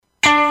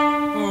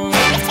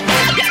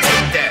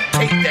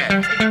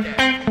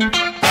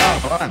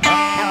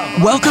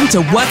Welcome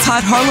to What's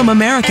Hot Harlem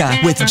America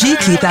with G.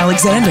 Keith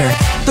Alexander.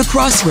 The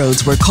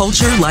crossroads where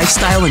culture,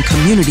 lifestyle, and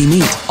community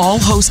meet. All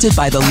hosted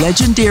by the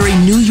legendary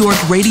New York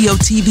radio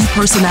TV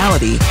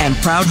personality and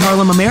proud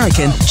Harlem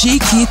American, G.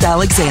 Keith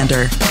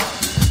Alexander.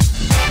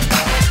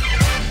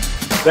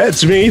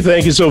 That's me.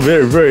 Thank you so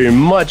very, very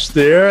much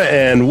there.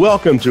 And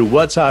welcome to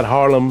What's Hot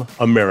Harlem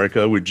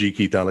America with G.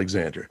 Keith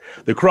Alexander.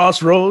 The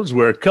crossroads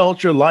where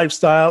culture,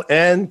 lifestyle,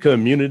 and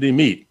community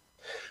meet.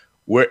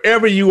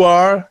 Wherever you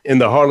are in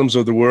the Harlems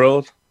of the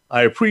world,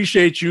 I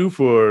appreciate you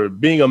for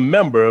being a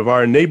member of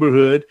our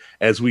neighborhood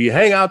as we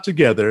hang out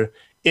together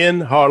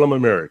in Harlem,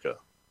 America.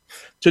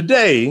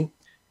 Today,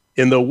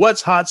 in the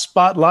What's Hot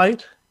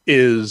Spotlight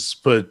is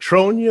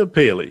Petronia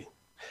Paley,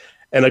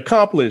 an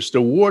accomplished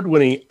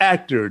award-winning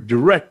actor,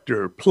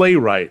 director,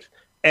 playwright,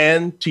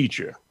 and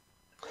teacher.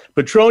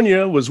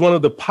 Petronia was one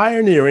of the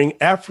pioneering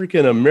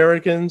African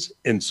Americans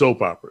in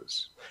soap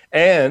operas,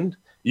 and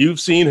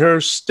you've seen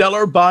her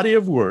stellar body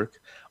of work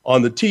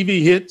on the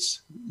TV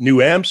hits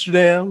New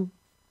Amsterdam,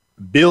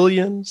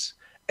 Bilions,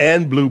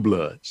 and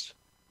Bloods.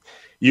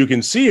 You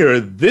can see her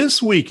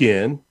this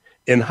weekend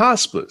in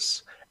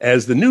Hospice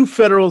as the New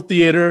Federal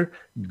Theater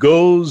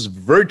goes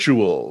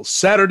virtual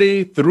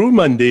Saturday through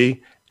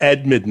Monday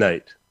at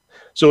midnight.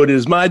 So it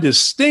is my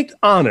distinct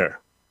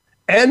honor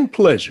and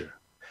pleasure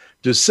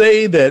to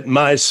say that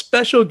my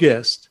special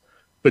guest,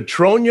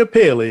 Petronia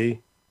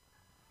Paley,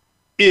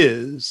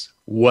 is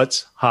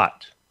What's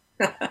Hot.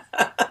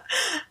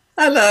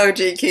 Hello,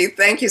 G. Keith.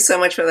 Thank you so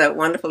much for that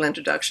wonderful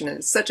introduction.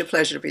 It's such a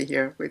pleasure to be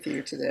here with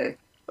you today.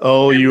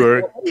 Oh, and you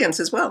are. Audience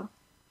as well.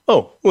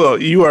 Oh,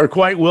 well, you are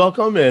quite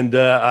welcome. And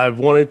I've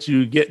wanted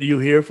to get you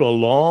here for a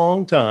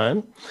long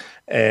time.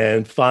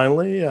 And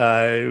finally,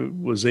 I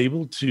was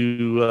able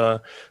to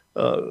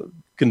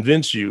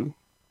convince you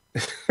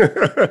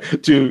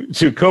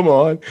to come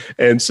on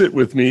and sit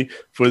with me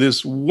for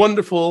this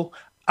wonderful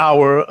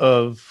hour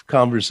of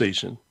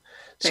conversation.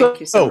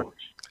 Thank you so much.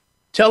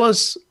 Tell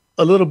us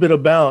a little bit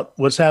about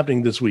what's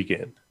happening this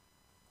weekend.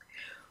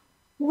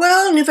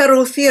 Well, New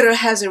Federal Theater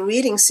has a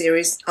reading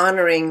series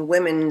honoring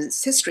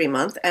Women's History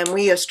Month, and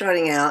we are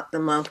starting out the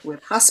month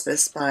with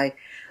Hospice by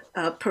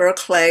Per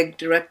Clegg,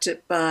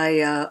 directed by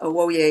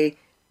Awoye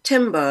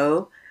Tim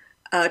Poe,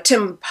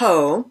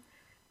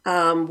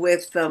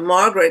 with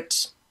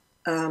Margaret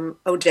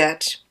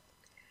Odette.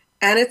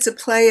 And it's a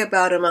play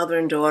about a mother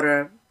and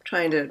daughter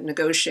trying to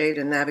negotiate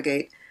and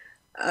navigate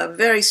a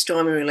very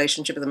stormy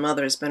relationship. The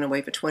mother has been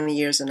away for 20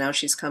 years, and now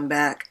she's come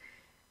back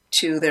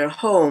to their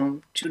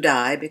home to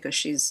die because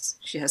she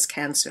has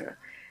cancer.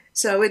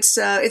 So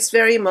it's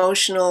very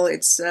emotional.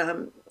 It's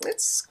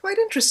quite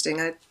interesting.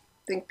 I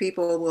think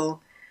people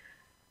will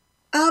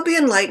be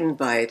enlightened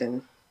by it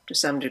to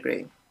some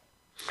degree.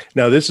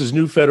 Now, this is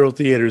New Federal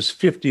Theater's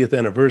 50th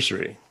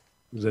anniversary.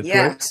 Is that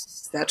correct?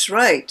 Yes, that's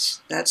right.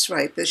 That's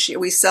right. This year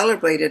we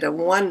celebrated a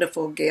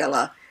wonderful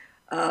gala.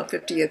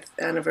 50th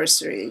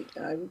anniversary,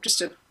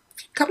 just a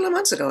couple of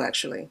months ago,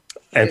 actually.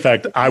 In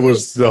fact, I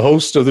was the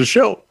host of the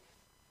show.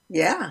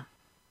 Yeah.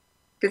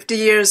 50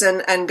 years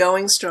and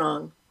going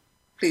strong.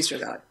 Please for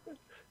God.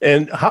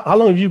 And how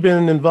long have you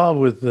been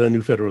involved with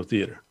New Federal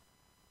Theater?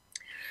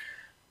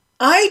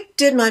 I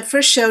did my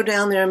first show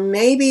down there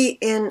maybe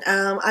in,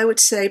 I would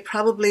say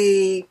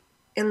probably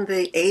in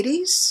the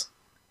 80s,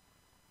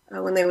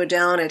 when they were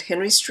down at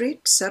Henry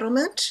Street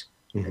Settlement.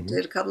 Mm-hmm. I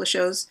did a couple of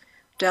shows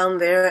down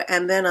there,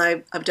 and then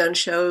I've done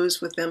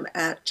shows with them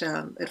at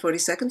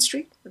 42nd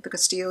Street at the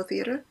Castillo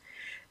Theater,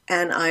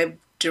 and I've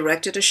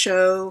directed a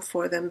show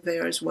for them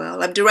there as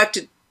well. I've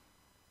directed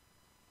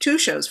two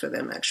shows for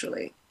them,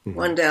 actually, mm-hmm.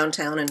 one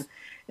downtown and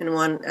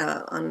one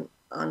on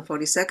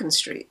 42nd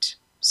Street.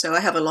 So I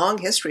have a long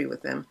history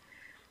with them,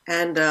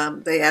 and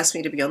they asked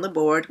me to be on the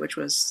board, which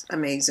was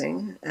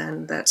amazing,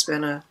 and that's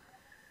been a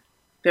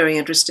very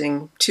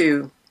interesting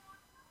to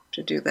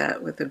do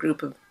that with a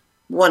group of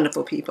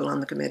wonderful people on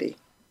the committee.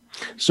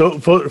 So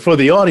for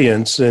the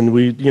audience, and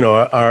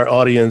our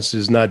audience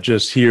is not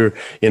just here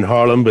in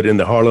Harlem, but in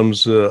the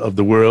Harlems of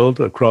the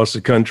world, across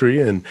the country,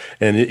 and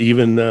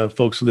even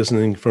folks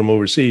listening from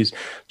overseas.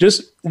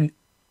 Just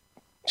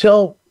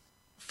tell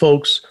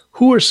folks,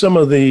 who are some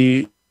of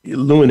the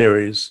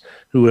luminaries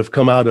who have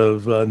come out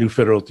of New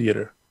Federal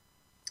Theater?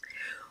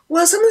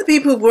 Well, some of the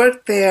people who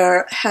worked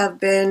there have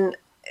been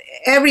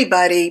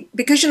everybody,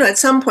 because, at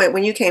some point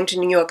when you came to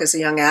New York as a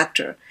young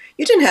actor,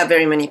 you didn't have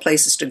very many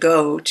places to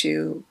go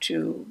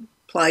to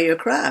ply your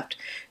craft.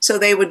 So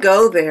they would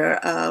go there.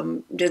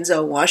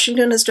 Denzel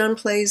Washington has done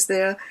plays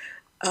there.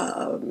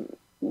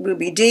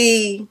 Ruby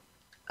Dee,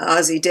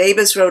 Ozzie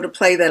Davis wrote a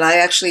play that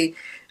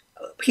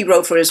he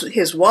wrote for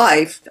his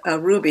wife,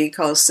 Ruby,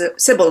 called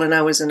Sybil, and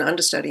I was an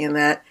understudy in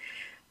that.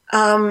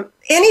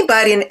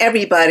 Anybody and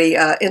everybody,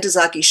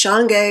 Ntozake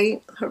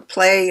Shange, her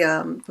play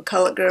for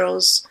colored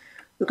girls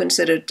who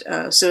considered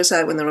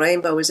Suicide When the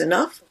Rainbow Is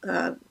Enough,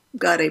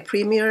 got a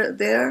premiere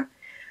there.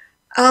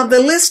 The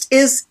list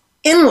is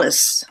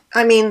endless.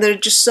 I mean, there are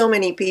just so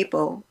many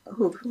people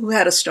who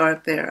had a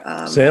start there.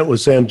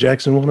 Was Sam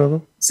Jackson one of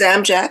them?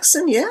 Sam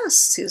Jackson,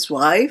 yes, his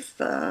wife.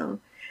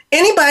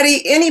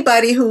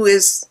 Anybody who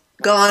is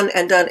gone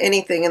and done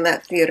anything in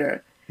that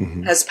theater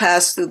has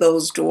passed through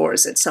those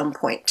doors at some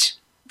point.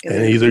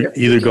 And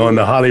either gone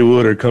to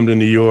Hollywood or come to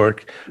New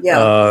York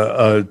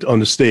on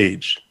the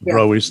stage,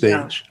 Broadway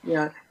stage.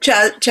 Yeah.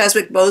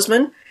 Chadwick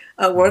Boseman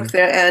worked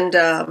there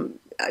and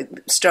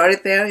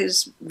started there. He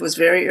was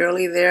very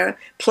early there.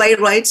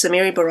 Playwrights,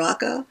 Amiri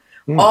Baraka.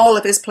 All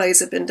of his plays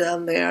have been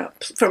done there.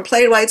 From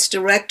playwrights,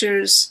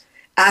 directors,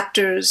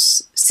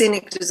 actors,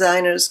 scenic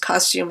designers,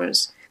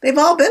 costumers. They've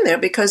all been there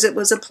because it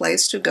was a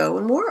place to go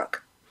and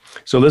work.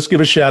 So let's give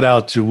a shout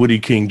out to Woody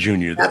King Jr.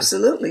 then.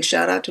 Absolutely.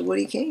 Shout out to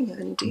Woody King,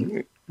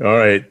 indeed. All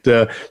right.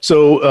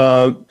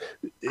 So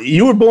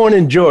you were born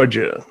in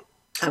Georgia.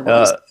 I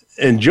was.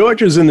 And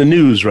Georgia's in the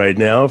news right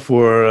now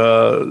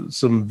for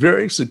some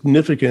very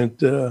significant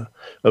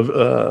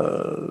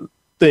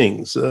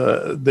things.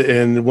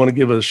 And I want to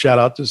give a shout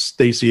out to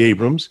Stacey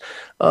Abrams.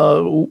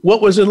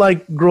 What was it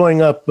like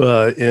growing up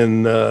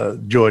in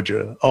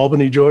Georgia?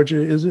 Albany,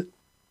 Georgia, is it?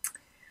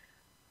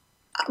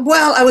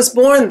 Well, I was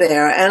born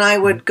there, and I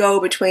would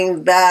go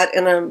between that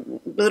and a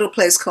little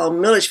place called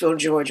Milledgeville,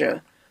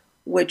 Georgia,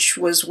 which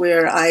was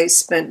where I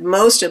spent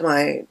most of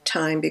my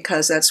time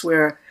because that's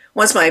where,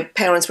 once my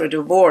parents were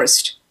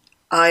divorced,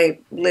 I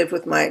lived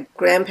with my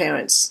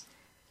grandparents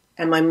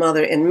and my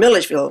mother in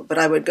Milledgeville, but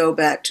I would go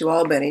back to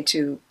Albany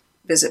to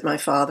visit my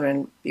father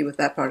and be with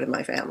that part of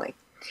my family.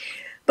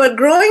 But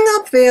growing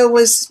up there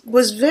was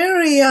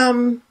very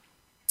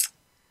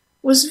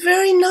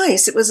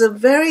nice. It was a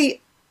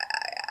very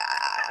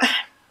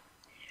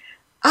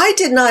I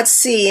did not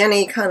see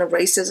any kind of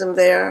racism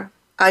there.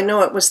 I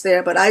know it was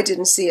there, but I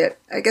didn't see it.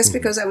 I guess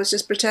because I was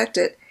just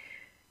protected.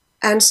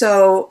 And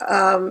so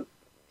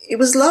it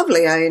was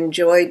lovely. I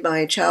enjoyed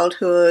my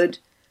childhood.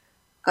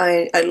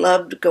 I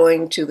loved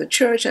going to the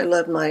church. I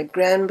loved my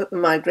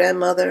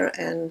grandmother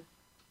and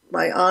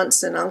my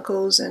aunts and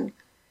uncles. And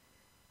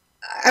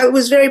I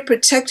was very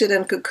protected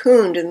and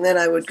cocooned. And then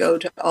I would go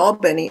to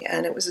Albany,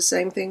 and it was the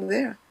same thing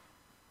there.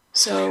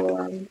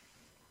 So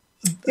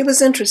it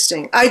was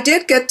interesting. I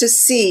did get to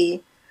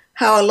see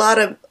how a lot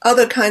of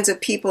other kinds of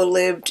people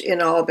lived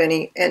in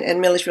Albany and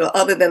Milledgeville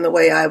other than the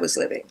way I was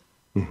living,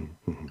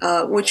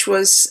 which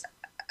was,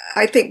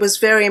 I think, was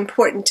very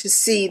important to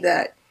see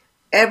that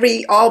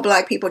all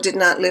Black people did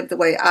not live the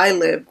way I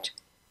lived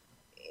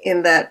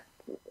in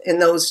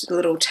those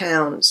little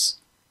towns,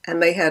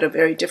 and they had a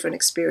very different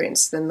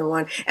experience than the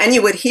one. And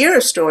you would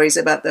hear stories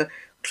about the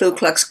Ku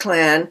Klux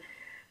Klan,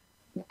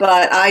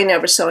 but I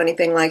never saw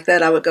anything like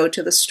that. I would go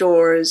to the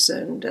stores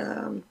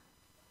and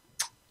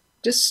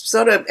just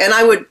sort of, and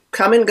I would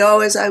come and go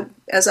as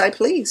I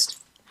pleased,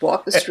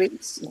 walk the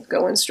streets,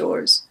 go in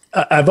stores.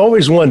 I've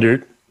always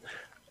wondered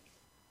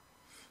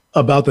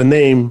about the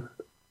name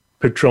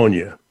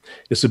Petronia.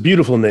 It's a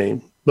beautiful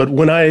name, but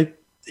when I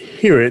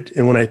hear it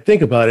and when I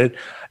think about it,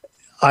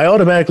 I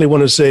automatically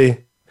want to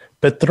say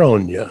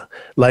Petronia,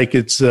 like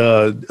it's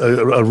a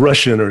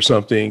Russian or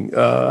something.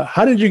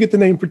 How did you get the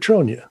name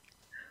Petronia?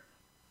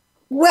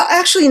 Well,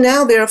 actually,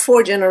 now there are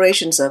 4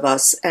 generations of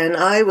us, and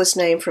I was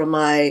named for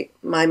my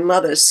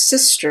mother's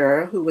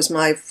sister, who was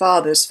my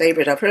father's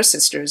favorite of her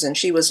sisters, and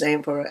she was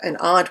named for an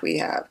aunt we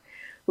have,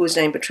 who was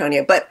named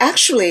Petronia. But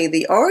actually,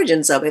 the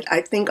origins of it,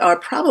 I think, are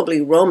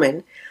probably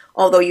Roman,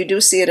 although you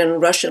do see it in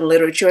Russian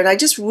literature. And I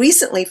just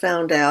recently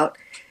found out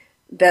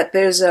that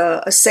there's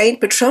a Saint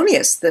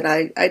Petronius that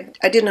I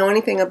didn't know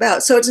anything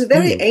about. So it's a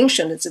very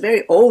ancient, it's a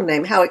very old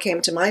name. How it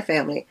came to my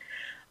family,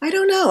 I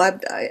don't know.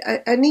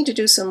 I need to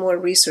do some more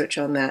research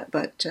on that,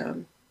 but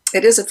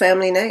it is a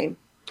family name.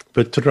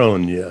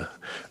 Petronia.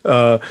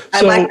 I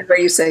like the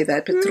way you say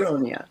that,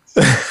 Petronia.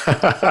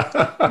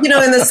 You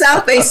know, in the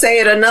South, they say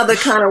it another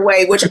kind of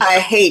way, which I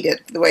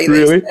hated the way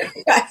they say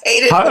it. I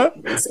hated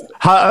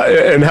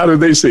it. And how do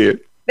they say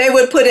it? They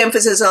would put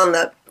emphasis on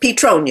the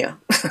Petronia,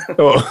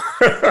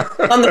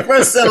 on the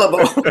first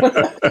syllable.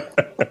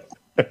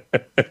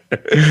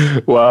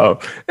 Wow.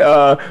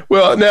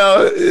 Well,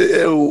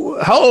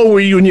 now, how old were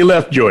you when you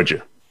left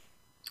Georgia?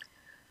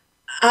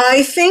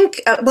 I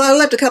think, I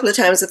left a couple of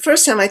times. The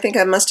first time, I think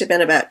I must have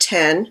been about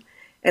 10.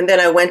 And then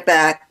I went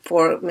back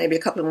for maybe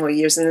a couple of more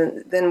years.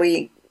 And then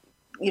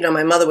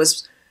my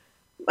mother's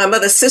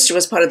sister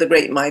was part of the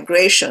Great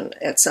Migration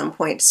at some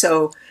point.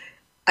 So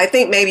I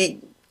think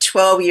maybe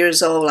 12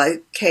 years old, I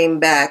came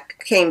back.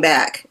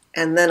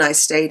 And then I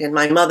stayed. And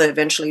my mother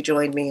eventually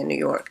joined me in New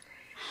York.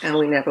 And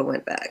we never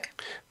went back.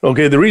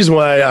 Okay, the reason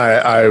why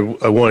I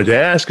wanted to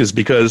ask is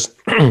because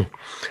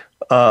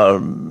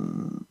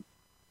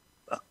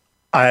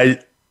I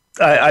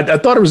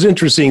thought it was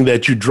interesting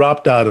that you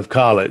dropped out of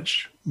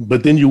college,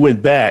 but then you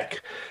went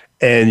back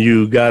and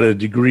you got a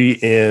degree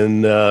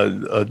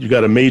you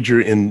got a major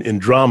in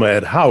drama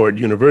at Howard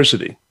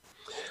University.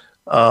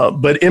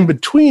 But in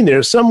between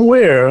there,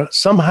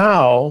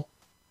 somehow,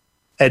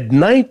 at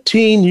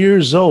 19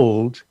 years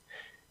old,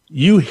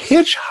 you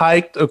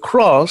hitchhiked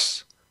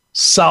across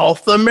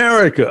South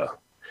America.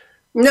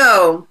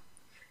 No,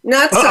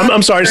 not South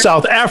I'm sorry,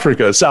 South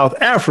Africa. Oh,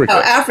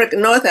 Africa,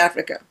 North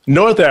Africa.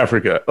 North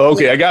Africa.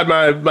 Okay, yeah. I got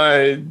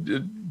my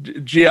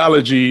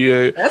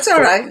geology. That's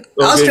all right.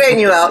 I'll straighten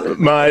you out.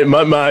 My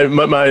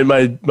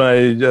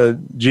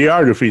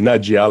geography,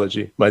 not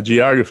geology. My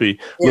geography,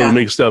 a little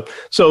mixed up.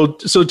 So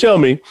tell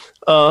me,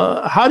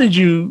 how did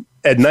you,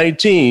 at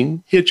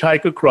 19,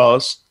 hitchhike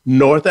across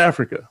North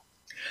Africa?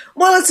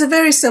 Well, it's a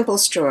very simple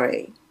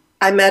story.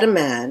 I met a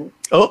man.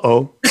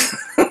 Uh-oh.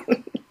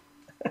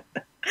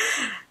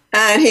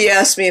 And he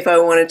asked me if I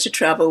wanted to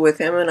travel with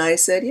him, and I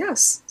said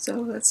yes.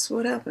 So that's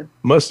what happened.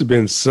 Must have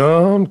been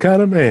some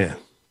kind of man.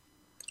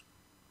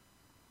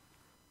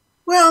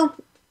 Well,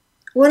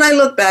 when I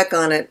look back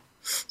on it,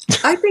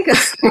 I think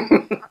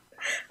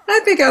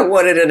I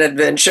wanted an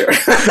adventure.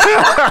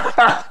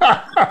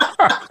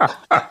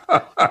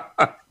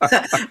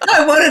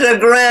 I wanted a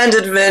grand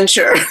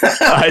adventure.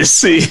 I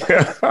see.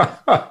 And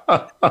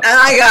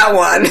I got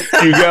one.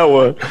 You got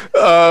one.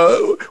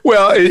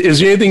 Well, is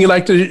there anything you'd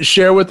like to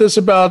share with us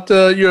about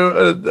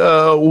your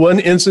one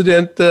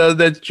incident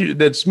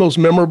that's most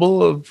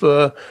memorable of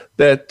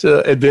that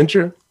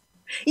adventure?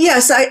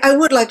 Yes, I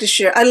would like to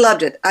share. I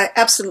loved it. I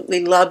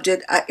absolutely loved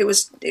it.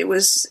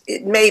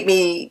 It made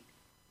me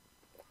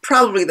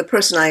probably the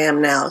person I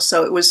am now.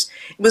 So it was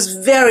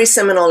very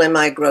seminal in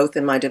my growth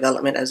and my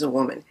development as a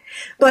woman.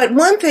 But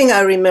one thing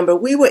I remember,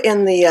 we were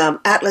in the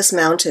Atlas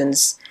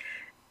Mountains,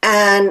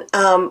 and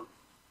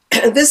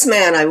this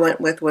man I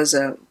went with was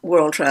a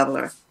world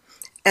traveler,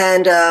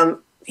 and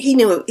he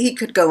knew he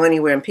could go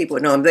anywhere and people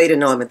would know him. They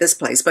didn't know him at this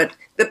place, but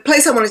the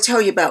place I want to tell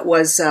you about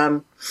was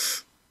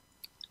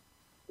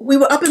we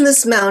were up in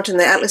this mountain,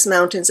 the Atlas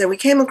Mountains, and we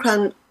came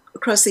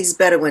across these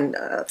Bedouin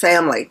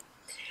family.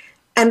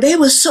 And they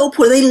were so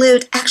poor. They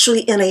lived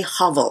actually in a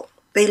hovel.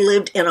 They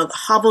lived in a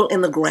hovel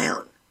in the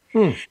ground.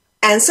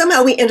 And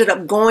somehow we ended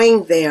up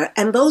going there.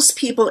 And those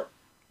people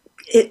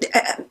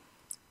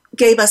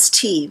gave us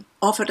tea,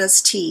 offered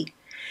us tea.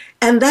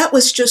 And that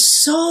was just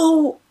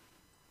so,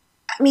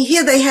 I mean,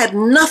 here they had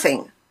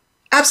nothing.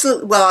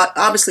 Absolutely. Well,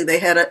 obviously they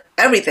had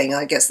everything,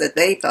 I guess, that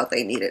they felt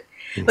they needed.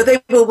 But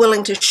they were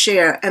willing to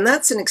share. And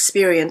that's an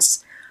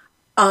experience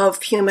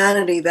of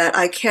humanity that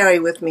I carry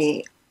with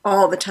me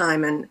all the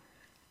time. And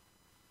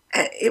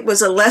it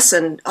was a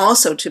lesson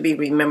also to be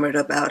remembered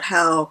about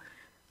how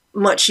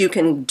much you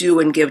can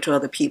do and give to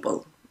other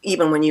people,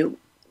 even when you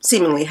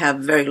seemingly have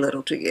very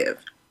little to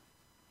give.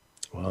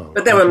 Wow.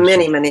 But there were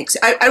many.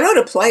 I wrote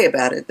a play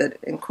about it that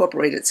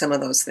incorporated some of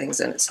those things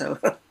in it. So,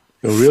 oh,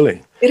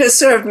 really? It has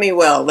served me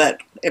well, that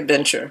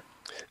adventure.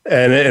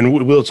 And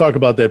we'll talk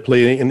about that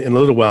play in a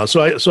little while.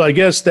 So I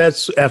guess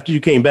that's after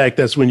you came back.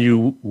 That's when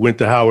you went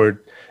to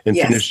Howard and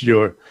finished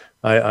your.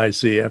 I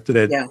see. After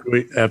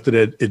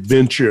that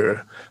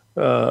adventure.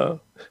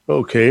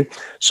 Okay.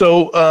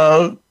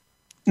 So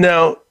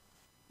now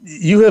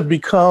you have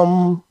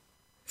become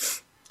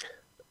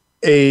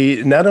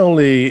not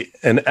only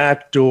an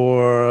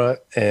actor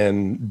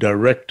and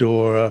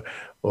director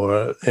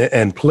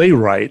and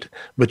playwright,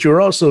 but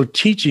you're also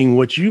teaching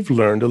what you've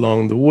learned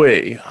along the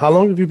way. How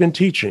long have you been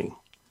teaching?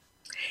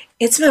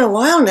 It's been a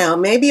while now,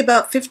 maybe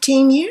about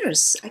 15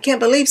 years. I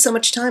can't believe so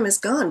much time has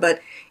gone, but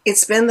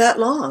it's been that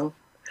long.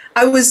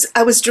 I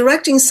was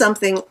directing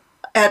something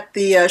at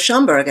the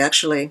Schomburg,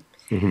 actually.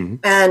 Mm-hmm.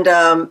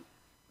 And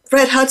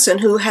Fred Hudson,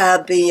 who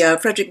had the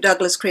Frederick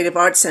Douglass Creative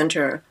Arts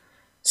Center,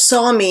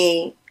 saw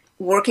me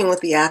working with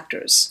the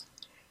actors.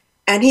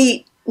 And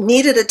he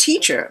needed a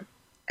teacher.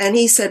 And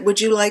he said, would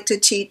you like to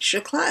teach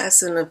a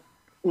class? And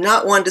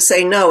not one to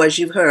say no, as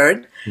you've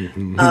heard.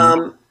 Mm-hmm.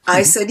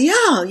 I said,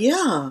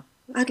 yeah,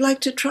 I'd like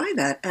to try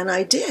that. And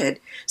I did.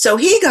 So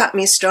he got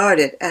me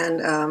started.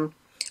 And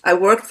I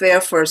worked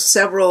there for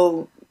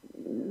few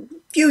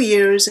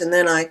years. And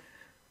then I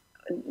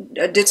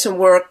did some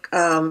work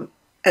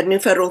at New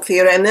Federal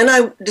Theater. And then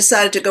I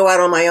decided to go out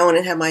on my own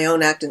and have my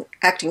own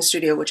acting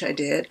studio, which I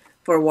did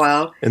for a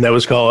while. And that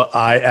was called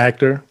I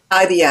Actor?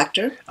 I the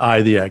Actor.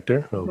 I the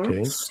Actor, okay.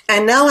 Mm-hmm.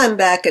 And now I'm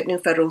back at New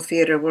Federal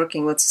Theater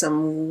working with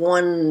some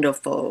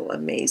wonderful,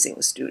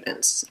 amazing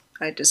students.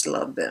 I just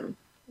love them.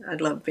 I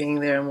love being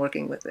there and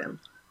working with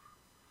them.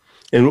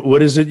 And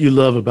what is it you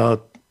love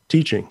about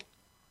teaching?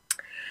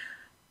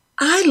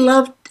 I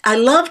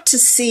love to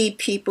see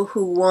people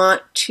who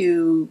want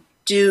to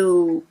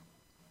do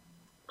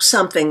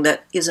something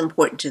that is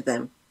important to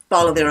them,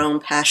 follow their own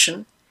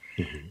passion,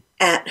 mm-hmm.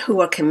 and who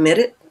are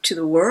committed to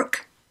the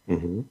work.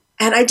 Mm-hmm.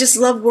 And I just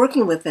love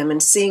working with them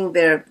and seeing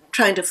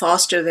trying to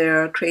foster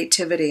their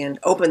creativity and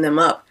open them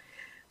up.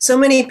 So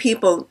many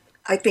people,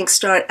 I think,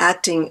 start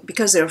acting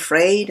because they're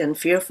afraid and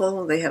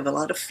fearful. They have a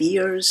lot of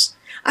fears.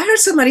 I heard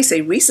somebody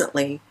say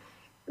recently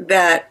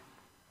that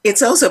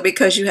it's also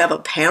because you have a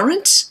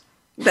parent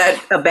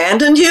that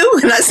abandoned you.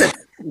 And I said,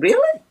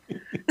 really?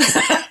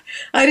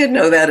 I didn't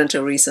know that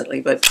until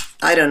recently, but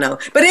I don't know.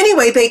 But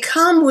anyway, they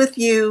come with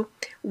you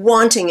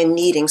wanting and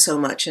needing so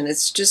much, and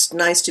it's just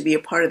nice to be a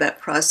part of that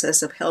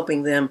process of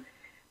helping them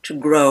to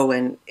grow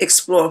and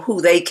explore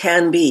who they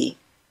can be.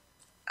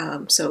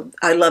 So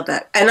I love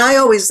that. And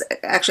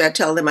I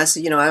tell them, I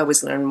say, I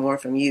always learn more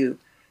from you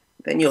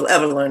than you'll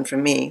ever learn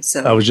from me.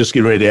 So I was just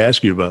getting ready to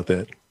ask you about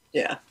that.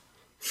 Yeah.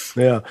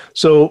 Yeah.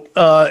 So,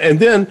 and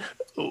then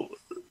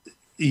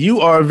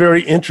you are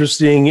very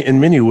interesting in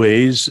many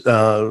ways.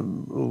 Another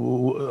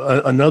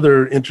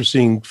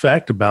interesting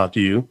fact about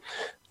you,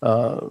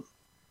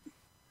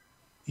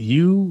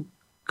 you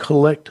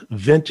collect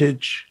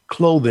vintage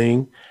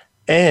clothing,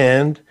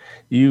 and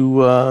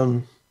you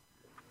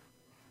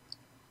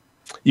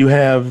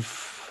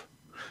have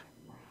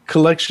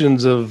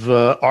collections of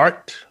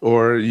art,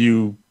 or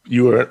you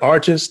are an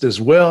artist as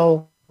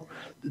well.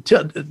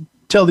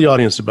 Tell the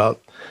audience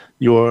about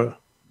your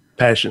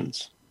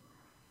passions.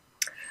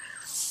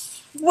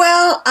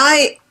 Well,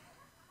 I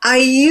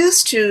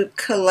used to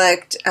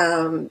collect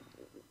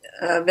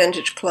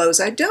vintage clothes.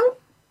 I don't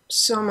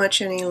so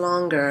much any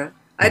longer.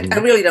 I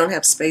really don't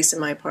have space in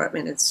my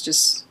apartment. It's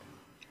just,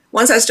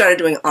 once I started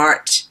doing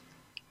art,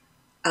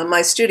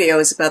 my studio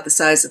is about the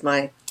size of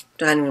my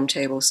dining room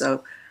table,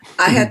 so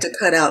I had to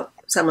cut out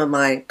some of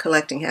my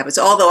collecting habits,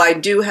 although I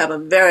do have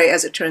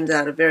as it turns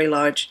out, a very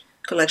large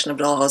collection of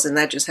dolls, and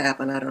that just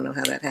happened. I don't know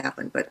how that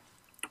happened, but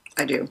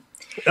I do.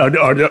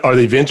 Are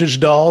they vintage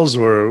dolls,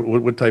 or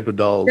what type of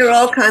dolls? There are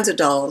all kinds of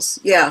dolls,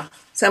 yeah.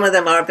 Some of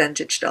them are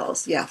vintage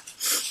dolls, yeah.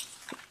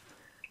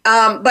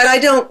 But I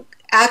don't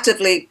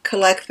actively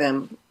collect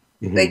them.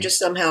 Mm-hmm. They just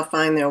somehow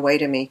find their way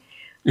to me.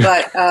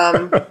 But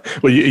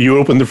well, you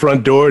open the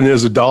front door and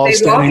there's a doll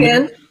standing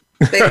there?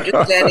 They walk in, they're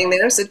just standing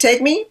there. So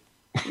take me,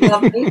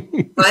 love me,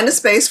 find a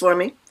space for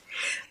me.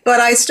 But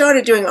I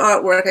started doing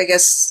artwork, I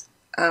guess,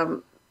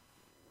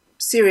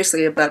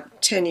 seriously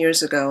about 10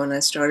 years ago, and I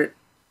started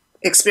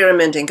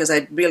experimenting because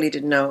I really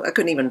didn't know. I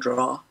couldn't even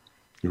draw.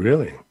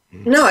 Really?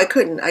 No, I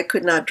couldn't. I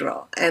could not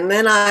draw. And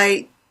then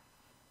I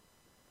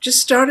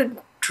just started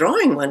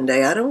drawing one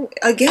day. I don't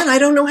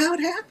know how it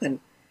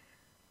happened.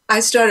 I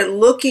started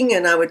looking,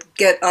 and I would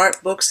get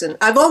art books, and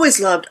I've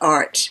always loved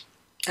art,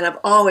 and I've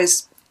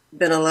always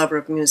been a lover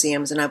of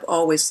museums, and I've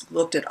always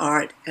looked at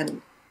art.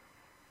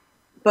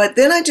 But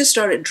then I just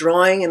started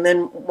drawing, and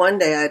then one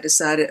day I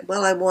decided,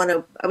 well, I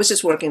was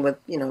just working with,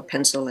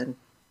 pencil and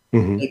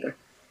paper.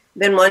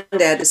 Then one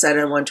day I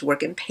decided I wanted to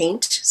work in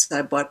paint, so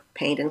I bought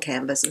paint and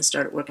canvas and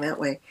started working that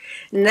way.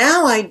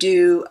 Now I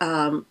do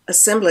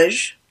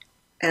assemblage,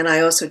 and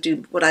I also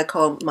do what I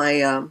call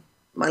my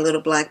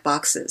little black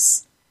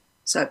boxes.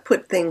 So I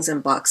put things in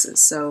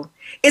boxes. So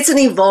it's an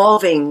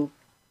evolving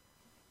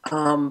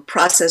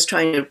process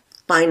trying to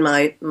find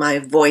my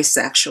voice,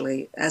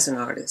 actually, as an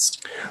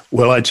artist.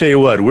 Well, I tell you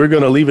what, we're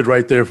going to leave it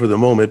right there for the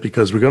moment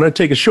because we're going to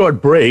take a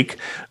short break.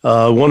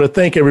 I want to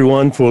thank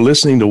everyone for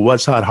listening to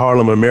What's Hot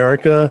Harlem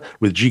America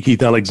with G.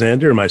 Keith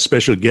Alexander. My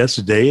special guest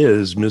today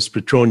is Miss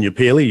Petronia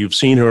Paley. You've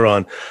seen her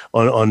on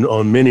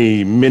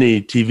many,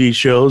 many TV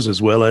shows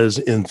as well as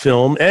in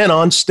film and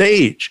on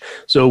stage.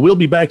 So we'll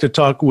be back to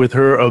talk with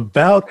her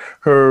about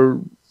her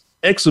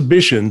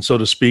exhibition, so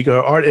to speak,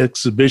 our art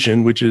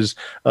exhibition, which is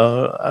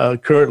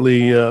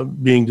currently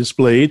being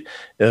displayed.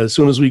 As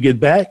soon as we get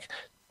back,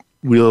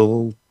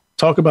 we'll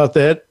talk about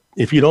that,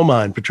 if you don't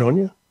mind,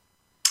 Petronia.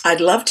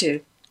 I'd love to.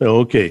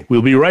 Okay,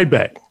 we'll be right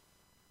back.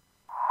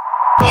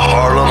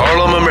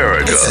 Harlem,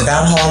 America. It's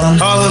about Harlem.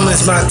 Harlem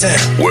is my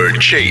town. Where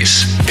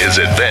Chase is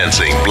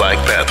advancing Black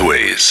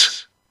pathways.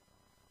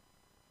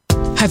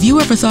 Have you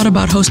ever thought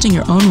about hosting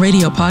your own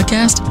radio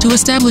podcast to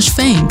establish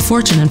fame,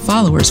 fortune, and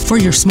followers for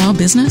your small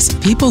business?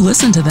 People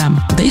listen to them,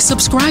 they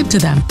subscribe to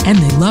them, and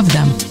they love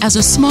them. As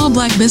a small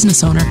Black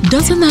business owner,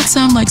 doesn't that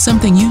sound like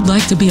something you'd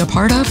like to be a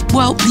part of?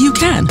 Well, you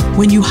can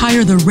when you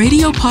hire the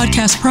radio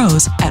podcast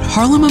pros at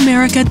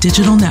HarlemAmerica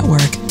Digital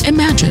Network.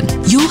 Imagine,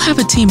 you'll have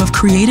a team of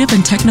creative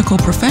and technical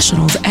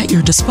professionals at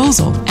your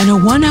disposal and a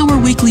 1-hour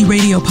weekly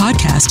radio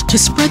podcast to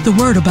spread the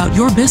word about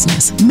your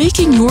business.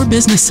 Making your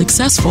business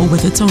successful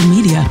with its own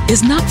media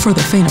is not for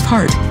the faint of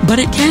heart, but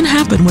it can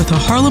happen with a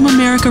Harlem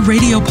America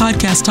radio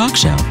podcast talk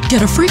show.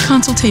 Get a free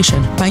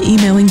consultation by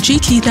emailing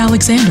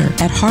gkeithalexander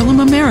at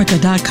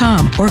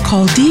harlemamerica.com or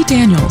call D.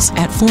 Daniels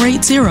at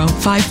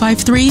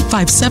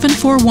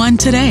 480-553-5741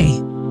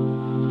 today.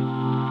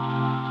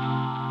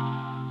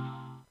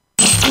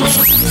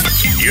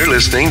 You're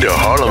listening to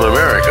Harlem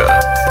America,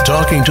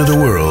 talking to the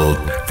world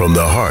from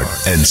the heart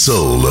and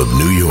soul of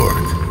New York.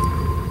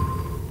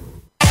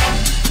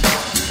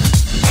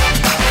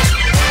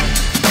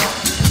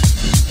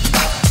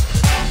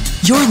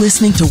 You're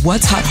listening to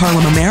What's Hot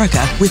Harlem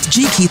America with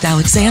G. Keith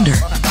Alexander.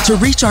 To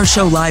reach our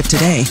show live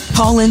today,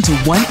 call in to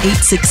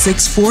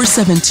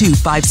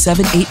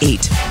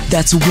 1-866-472-5788.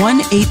 That's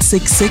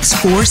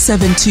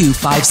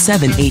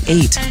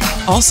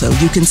 1-866-472-5788. Also,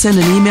 you can send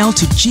an email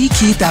to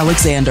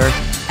gkeithalexander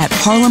at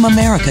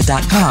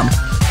harlemamerica.com.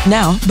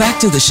 Now,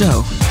 back to the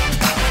show.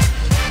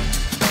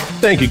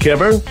 Thank you,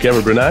 Kevin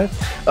Bernay.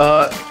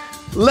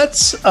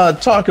 Let's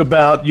talk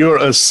about your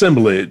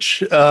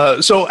assemblage.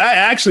 So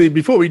actually,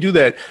 before we do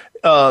that,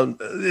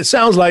 it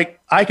sounds like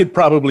I could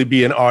probably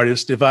be an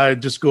artist if I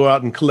just go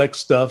out and collect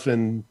stuff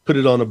and put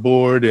it on a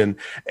board, and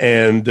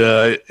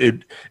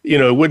it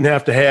wouldn't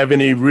have to have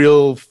any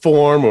real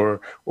form or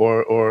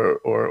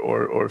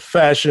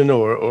fashion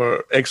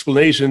or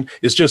explanation.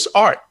 It's just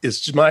art. It's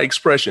just my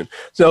expression.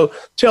 So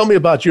tell me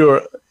about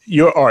your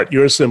art,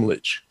 your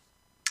assemblage.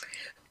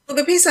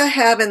 the piece I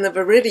have in the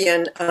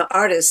Viridian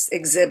Artists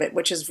exhibit,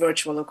 which is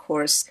virtual, of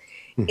course,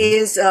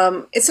 is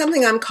it's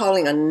something I'm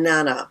calling a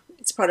Nana.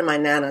 It's part of my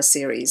Nana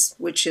series,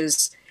 which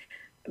is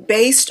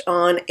based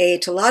on a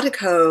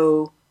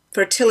Telatico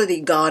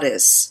fertility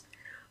goddess.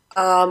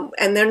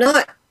 And they're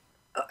not,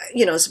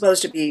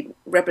 supposed to be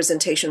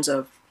representations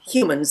of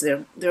humans.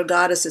 They're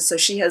goddesses. So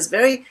she has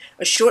a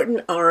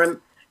shortened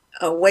arm,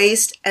 a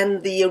waist,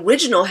 and the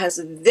original has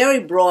very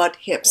broad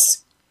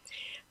hips.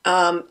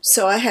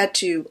 So I had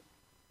to,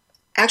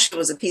 actually it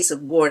was a piece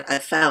of board I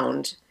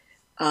found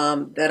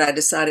that I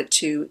decided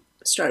to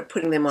start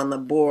putting them on the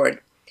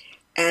board.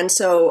 And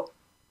so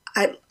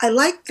I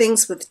like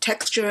things with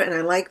texture, and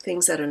I like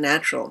things that are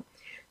natural.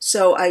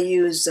 So I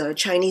use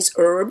Chinese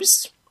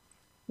herbs,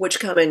 which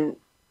come in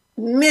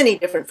many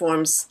different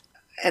forms,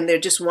 and they're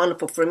just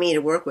wonderful for me to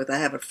work with. I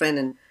have a friend,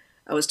 and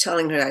I was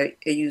telling her I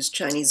use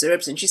Chinese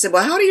herbs, and she said,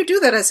 well, how do you do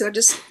that? I said, I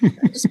just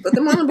put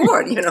them on the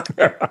board,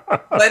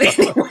 But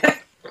anyway,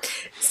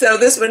 so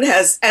this one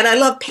has, and I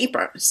love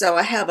paper. So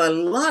I have a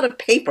lot of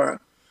paper,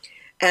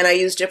 and I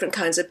use different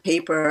kinds of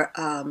paper,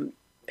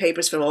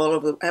 papers from all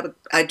over.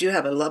 I do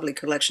have a lovely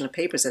collection of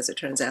papers, as it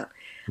turns out.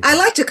 I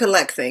like to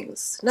collect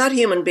things, not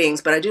human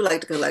beings, but I do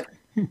like to collect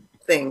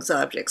things,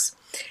 objects.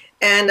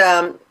 And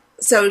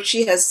so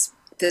she has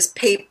this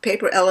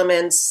paper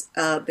elements,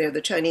 they're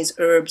the Chinese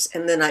herbs,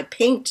 and then I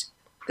paint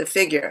the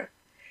figure.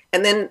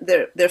 And then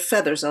they're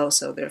feathers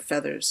also, they're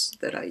feathers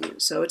that I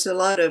use. So it's a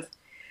lot of,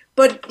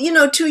 but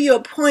to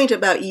your point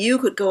about you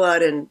could go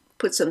out and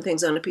put some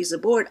things on a piece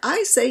of board,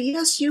 I say,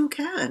 yes, you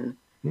can.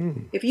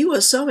 If you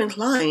are so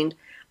inclined,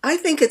 I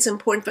think it's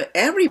important for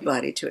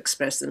everybody to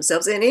express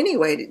themselves in any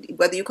way,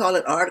 whether you call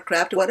it art,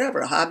 craft, whatever,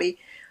 a hobby,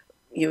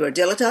 you're a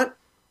dilettante,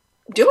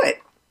 do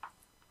it.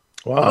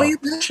 Wow. Follow your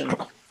passion.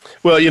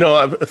 Well,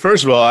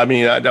 first of all, I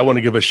want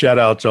to give a shout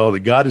out to all the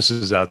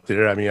goddesses out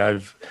there.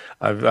 I've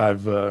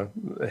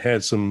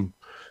had some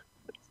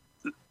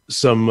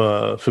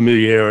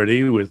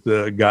familiarity with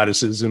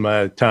goddesses in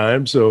my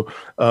time, so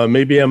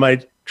maybe I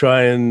might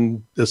try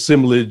an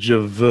assemblage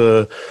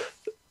of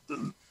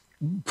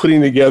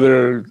putting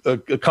together a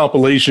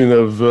compilation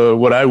of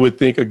what I would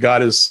think a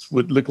goddess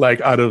would look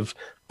like out of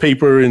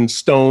paper and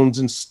stones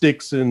and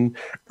sticks and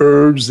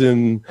herbs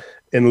and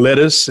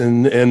lettuce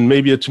and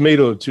maybe a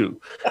tomato or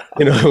two,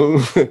 but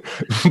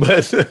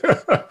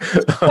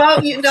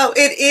well,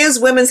 it is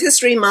Women's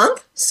History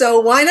Month, so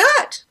why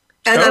not?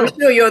 And I'm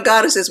sure your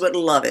goddesses would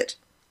love it.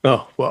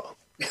 Oh, well,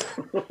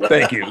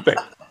 thank you.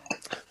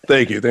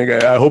 Thank you.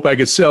 I hope I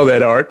could sell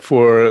that art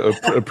for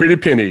a pretty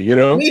penny,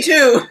 Me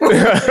too.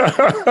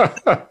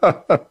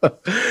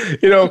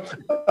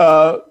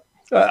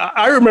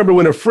 I remember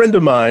when a friend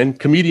of mine,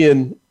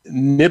 comedian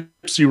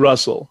Nipsey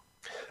Russell,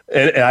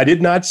 and I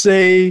did not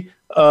say,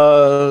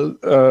 what's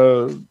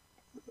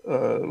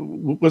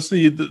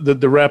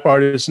the rap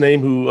artist's name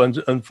who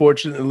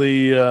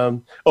unfortunately,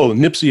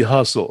 Nipsey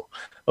Hussle.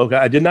 Okay,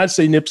 I did not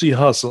say Nipsey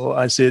Hussle.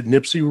 I said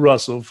Nipsey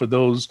Russell for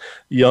those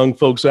young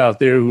folks out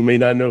there who may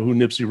not know who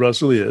Nipsey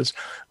Russell is.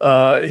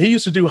 He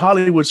used to do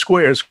Hollywood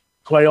Squares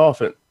quite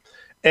often.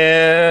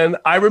 And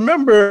I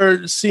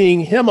remember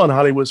seeing him on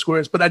Hollywood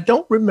Squares, but I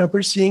don't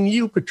remember seeing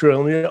you,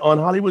 Petronia, on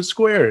Hollywood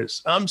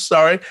Squares. I'm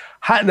sorry.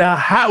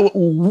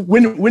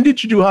 When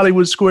did you do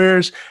Hollywood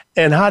Squares,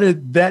 and how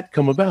did that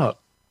come about?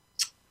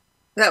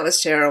 That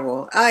was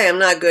terrible. I am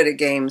not good at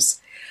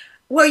games.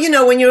 Well,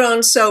 when you're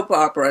on soap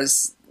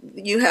operas,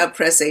 you have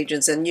press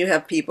agents and you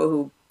have people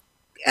who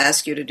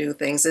ask you to do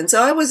things. And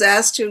so I was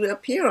asked to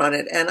appear on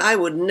it, and I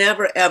would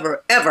never,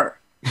 ever, ever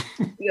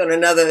be on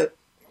another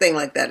thing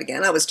like that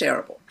again. I was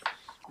terrible.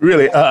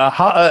 Really?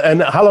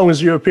 How long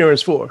was your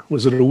appearance for?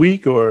 Was it a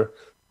week or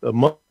a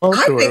month?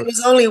 I think it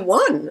was only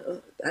one.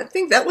 I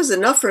think that was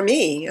enough for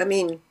me.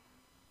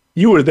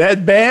 You were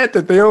that bad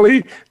that they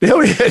only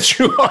had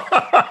you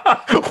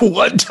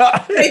one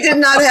time. They did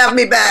not have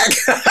me back.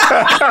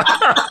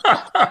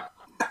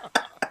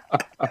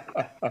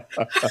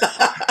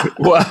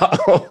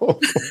 Wow.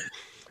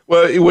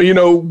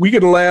 Well, we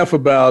can laugh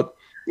about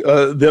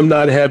them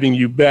not having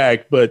you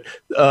back, but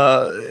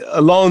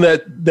along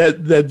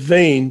that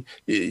vein,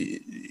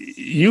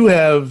 you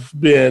have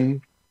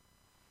been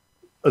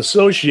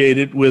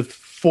associated with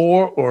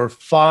 4 or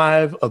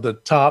 5 of the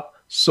top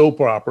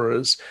soap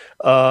operas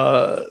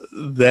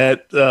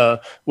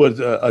that was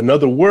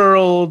Another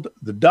World,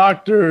 The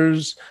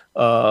Doctors,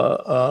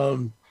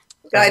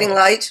 Guiding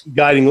Light.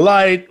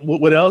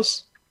 What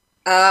else?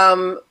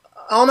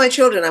 All My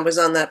Children. I was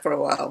on that for a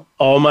while.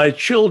 All My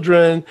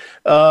Children.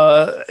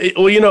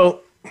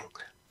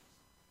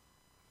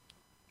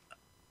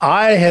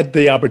 I had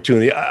the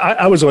opportunity.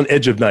 I was on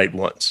Edge of Night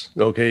once.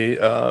 Okay,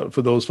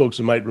 for those folks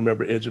who might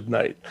remember Edge of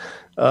Night,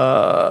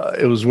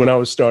 it was when I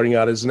was starting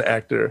out as an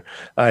actor.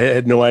 I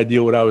had no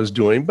idea what I was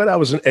doing, but I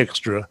was an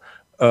extra,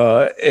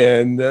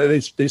 and they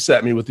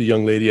sat me with the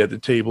young lady at the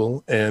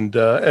table, and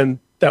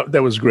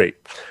that was great.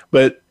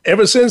 But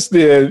ever since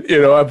then,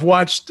 I've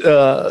watched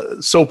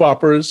soap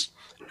operas,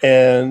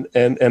 and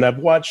I've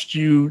watched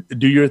you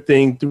do your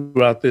thing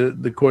throughout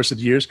the course of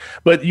the years.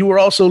 But you were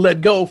also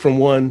let go from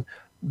one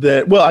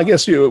well, I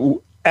guess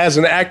as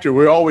an actor,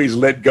 we're always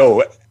let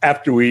go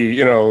after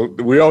we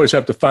always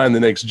have to find the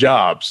next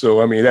job.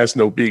 So, I mean, that's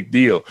no big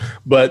deal.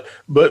 But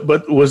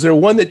was there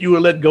one that you were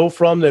let go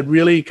from that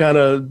really kind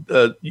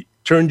of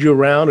turned you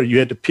around, or you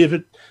had to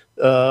pivot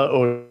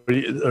or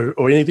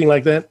anything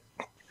like that?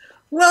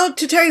 Well,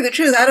 to tell you the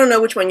truth, I don't know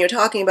which one you're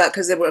talking about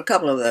because there were a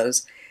couple of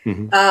those.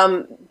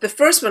 Mm-hmm. The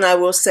first one, I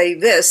will say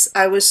this,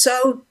 I was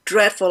so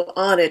dreadful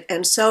on it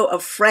and so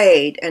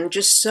afraid and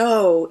just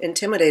so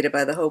intimidated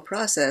by the whole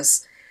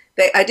process.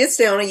 I did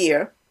stay on a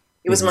year.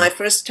 It was my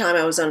first time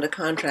I was under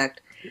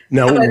contract.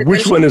 Now,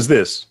 which one is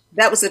this?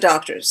 That was The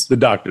Doctors. The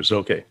Doctors,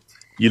 okay.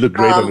 You look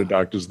great on The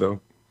Doctors,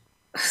 though.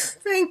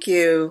 Thank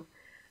you.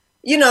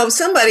 You know,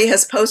 somebody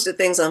has posted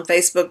things on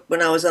Facebook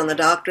when I was on The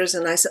Doctors,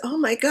 and I said, oh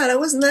my God, I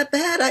wasn't that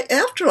bad.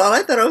 After all,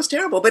 I thought I was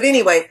terrible. But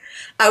anyway,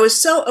 I was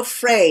so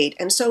afraid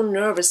and so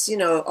nervous, you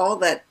know, all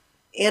that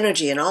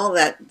energy and all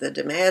that, the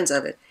demands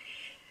of it.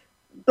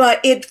 But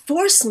it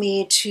forced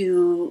me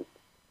to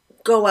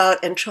go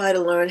out and try to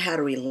learn how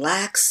to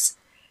relax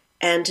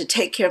and to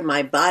take care of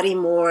my body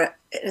more.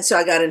 And so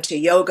I got into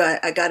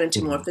yoga. I got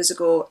into more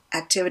physical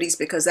activities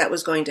because that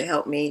was going to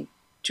help me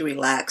to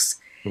relax.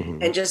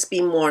 And just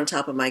be more on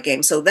top of my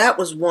game. So that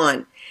was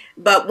one.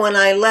 But when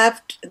I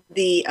left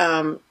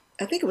I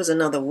think it was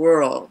Another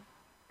World,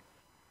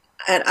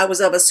 and I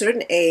was of a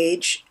certain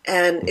age,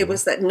 and it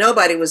was that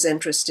nobody was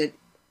interested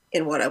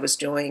in what I was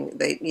doing,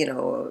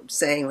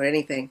 saying or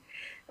anything.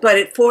 But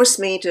it forced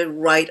me to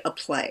write a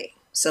play.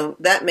 So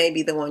that may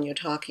be the one you're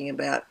talking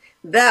about.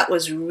 That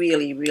was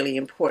really, really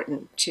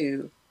important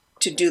to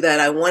do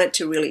that. I wanted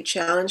to really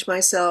challenge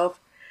myself.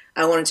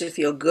 I wanted to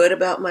feel good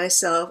about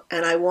myself,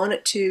 and I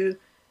wanted to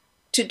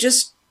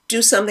just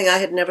do something I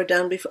had never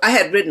done before. I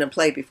had written a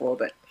play before,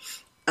 but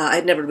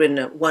I'd never written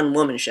a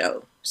one-woman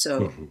show.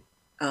 So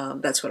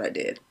that's what I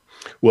did.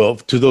 Well,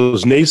 to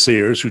those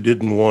naysayers who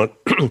didn't want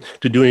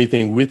to do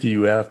anything with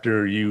you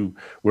after you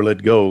were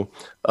let go,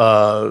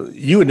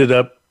 you ended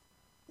up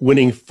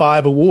winning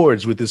 5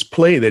 awards with this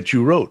play that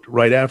you wrote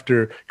right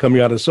after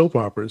coming out of soap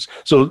operas.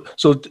 So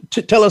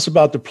tell us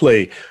about the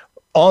play,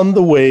 On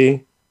the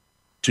Way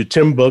to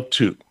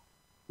Timbuktu.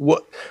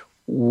 What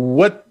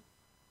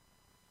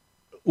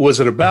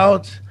was it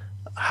about?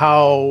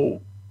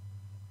 How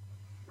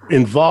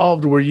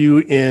involved were you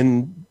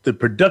in the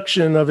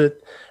production of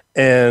it?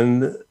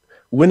 And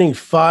winning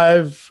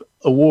 5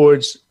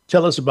 awards,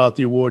 tell us about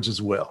the awards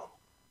as well.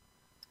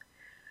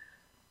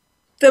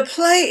 The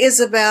play is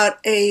about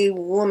a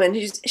woman.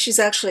 She's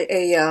actually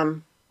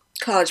a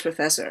college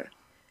professor.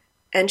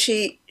 And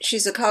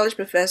she's a college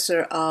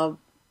professor of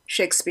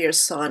Shakespeare's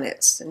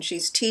sonnets. And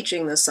she's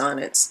teaching the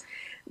sonnets.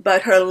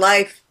 But her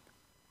life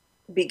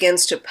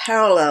begins to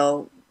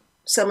parallel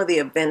some of the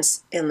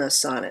events in the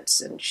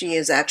sonnets. And she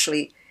is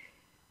actually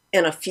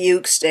in a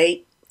fugue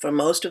state for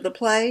most of the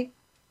play.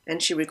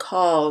 And she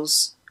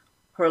recalls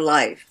her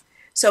life.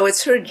 So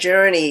it's her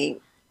journey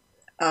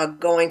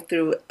going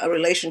through a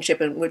relationship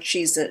in which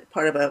she's a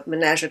part of a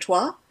menage a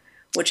trois,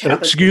 which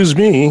happens. Excuse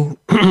me.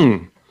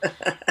 Know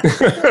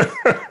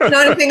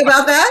anything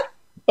about that?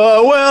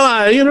 Well,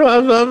 I've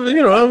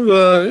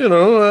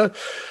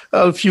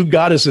a few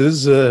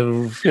goddesses,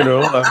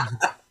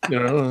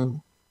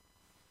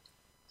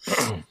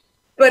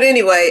 But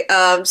anyway,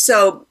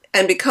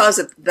 and because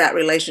of that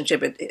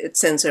relationship, it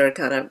sends her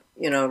kind of,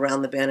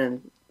 around the bend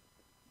and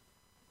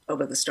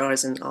over the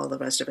stars and all the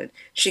rest of it.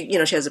 She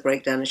has a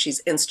breakdown and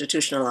she's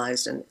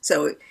institutionalized. And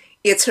so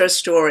it's her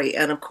story.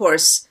 And of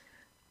course,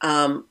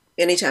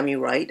 anytime you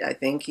write, I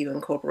think you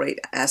incorporate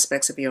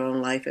aspects of your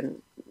own life.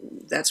 And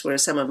that's where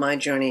some of my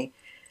journey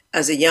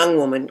as a young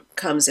woman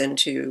comes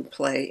into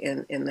play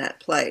in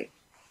that play.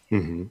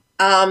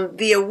 Mm-hmm.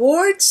 The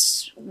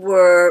awards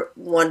were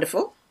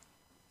wonderful.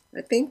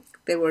 I think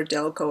they were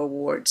Delco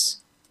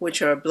Awards,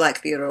 which are Black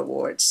Theater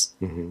Awards.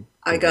 Mm-hmm.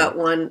 I got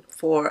one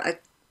for, I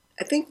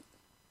think,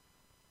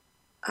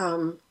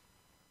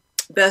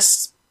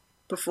 best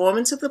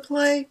performance of the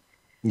play.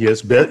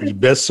 Yes,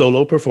 best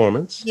solo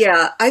performance.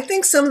 Yeah, I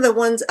think some of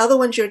the other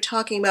ones you're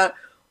talking about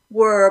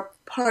were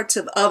parts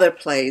of other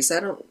plays.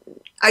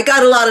 I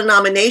got a lot of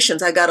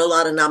nominations. I got a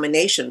lot of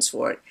nominations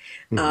for it.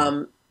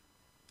 Mm-hmm.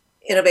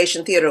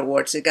 Innovation Theater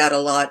Awards, it got a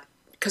lot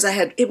because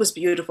it was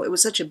beautiful. It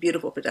was such a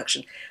beautiful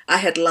production. I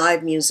had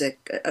live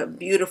music,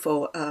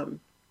 beautiful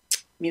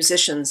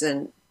musicians,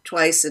 and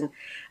twice, and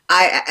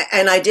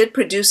I did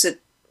produce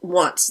it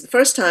once. The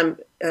first time,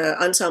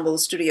 Ensemble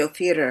Studio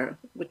Theater,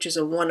 which is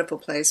a wonderful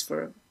place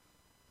to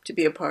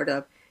be a part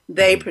of,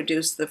 they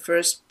produced the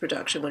first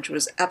production, which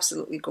was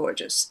absolutely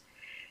gorgeous.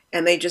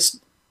 And they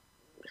just,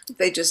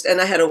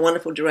 and I had a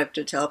wonderful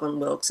director, Talvin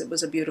Wilkes. It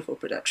was a beautiful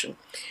production.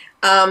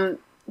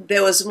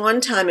 There was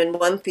one time in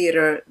one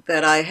theater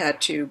that I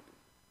had to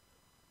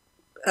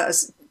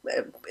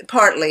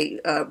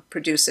partly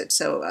produce it,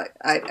 so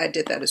I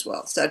did that as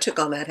well. So I took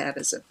on that hat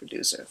as a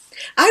producer.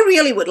 I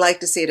really would like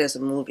to see it as a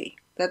movie.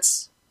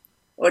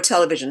 Or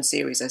television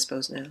series, I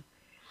suppose now.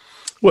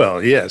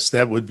 Well, yes,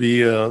 that would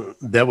be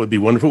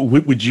wonderful.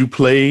 Would you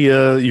play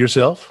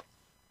yourself?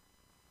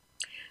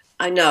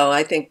 I know.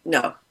 I think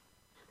no.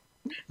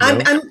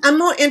 I'm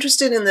more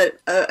interested in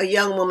a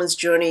young woman's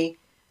journey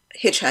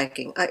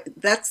hitchhiking.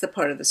 That's the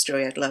part of the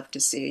story I'd love to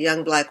see. A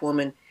young Black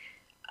woman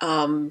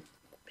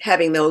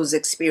having those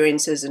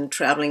experiences and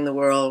traveling the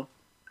world.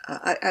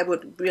 I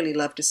would really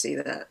love to see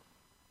that.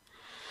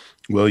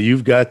 Well,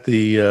 you've got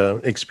the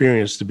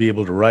experience to be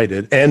able to write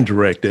it and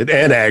direct it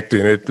and act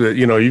in it.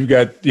 You've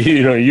got,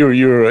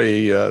 you're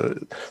a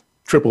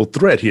triple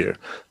threat here.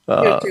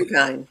 You're too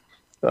kind.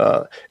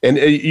 And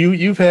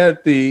you've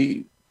had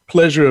the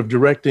pleasure of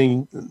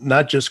directing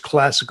not just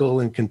classical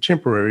and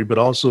contemporary, but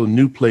also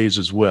new plays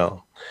as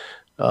well.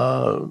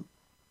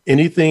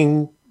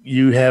 Anything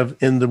you have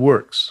in the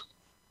works?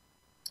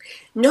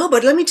 No,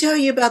 but let me tell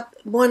you about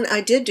one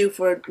I did do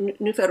for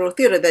New Federal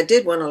Theater that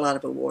did win a lot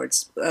of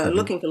awards,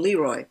 Looking for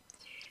Leroy.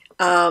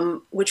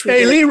 Which we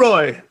did.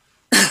 Leroy!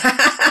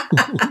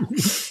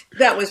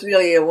 That was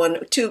really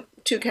two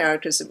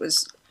characters. It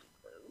was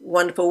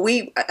wonderful.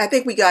 I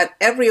think we got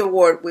every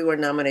award we were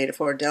nominated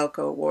for,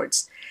 Delco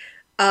Awards.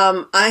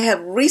 I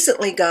have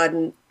recently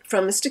gotten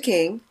from Mr.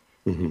 King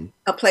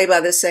a play by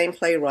the same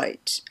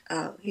playwright.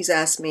 He's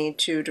asked me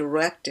to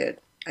direct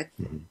it.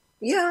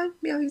 Yeah,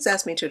 he's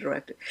asked me to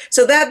direct it.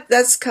 So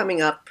that's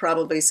coming up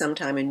probably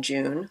sometime in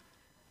June.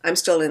 I'm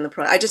still in the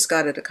I just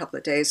got it a couple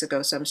of days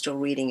ago, so I'm still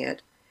reading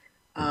it.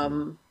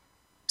 So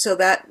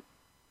that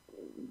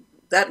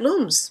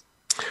looms.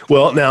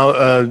 Well,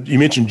 now you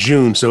mentioned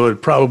June, so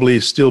it'd probably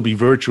still be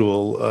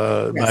virtual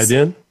by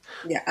then?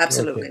 Yeah,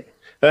 absolutely.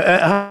 Okay.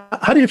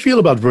 How do you feel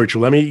about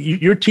virtual? I mean,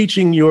 you're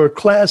teaching your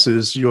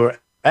classes, your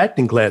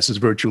acting classes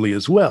virtually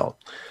as well.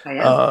 I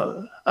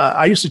am.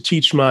 I used to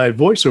teach my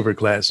voiceover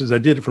classes. I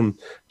did it from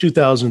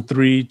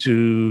 2003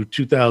 to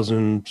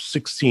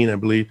 2016, I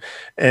believe.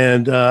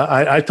 And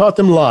I taught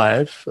them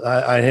live.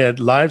 I had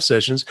live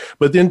sessions.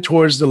 But then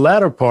towards the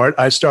latter part,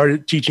 I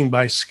started teaching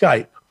by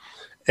Skype.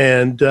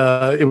 And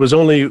it was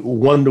only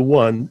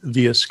one-to-one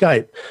via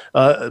Skype.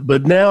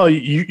 But now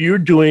you're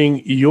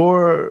doing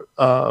your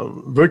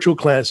virtual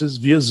classes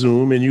via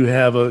Zoom, and you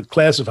have a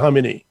class of how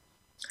many?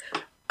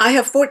 I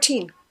have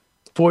 14.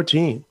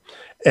 14.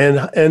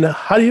 And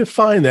how do you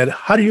find that?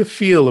 How do you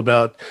feel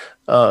about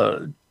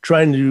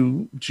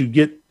trying to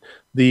get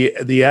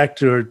the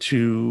actor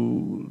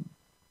to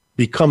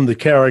become the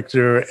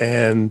character?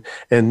 And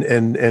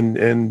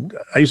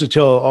I used to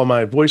tell all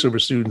my voiceover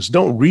students,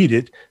 don't read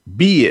it,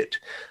 be it.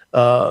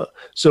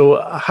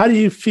 So how do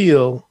you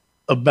feel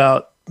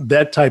about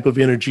that type of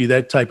energy,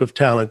 that type of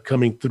talent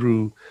coming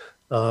through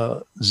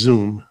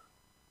Zoom?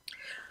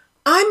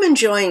 I'm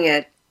enjoying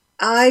it.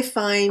 I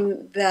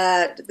find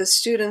that the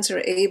students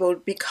are able,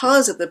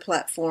 because of the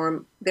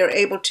platform, they're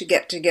able to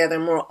get together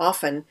more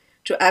often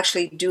to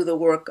actually do the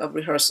work of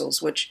rehearsals,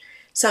 which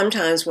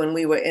sometimes when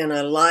we were in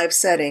a live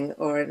setting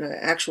or in an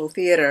actual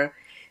theater,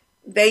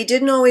 they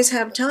didn't always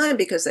have time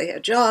because they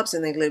had jobs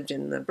and they lived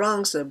in the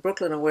Bronx or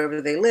Brooklyn or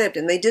wherever they lived,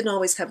 and they didn't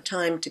always have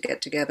time to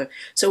get together.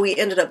 So we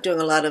ended up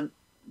doing a lot of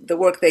the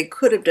work they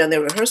could have done,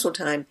 their rehearsal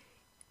time,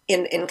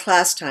 in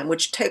class time,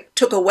 which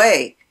took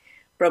away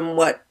from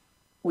what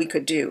we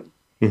could do.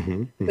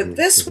 But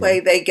this way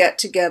they get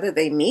together,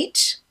 they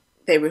meet,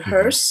 they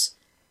rehearse,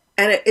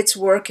 and it's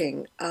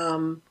working.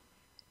 And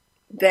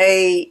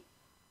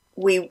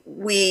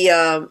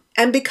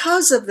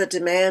because of the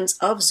demands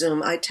of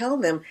Zoom, I tell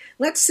them,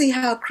 let's see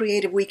how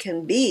creative we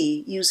can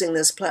be using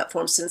this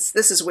platform, since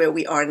this is where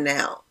we are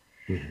now,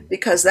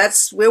 because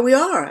that's where we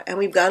are, and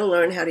we've got to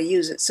learn how to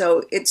use it.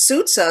 So it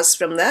suits us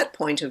from that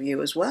point of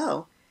view as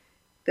well,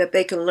 that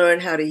they can learn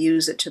how to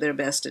use it to their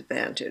best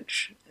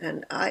advantage.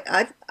 And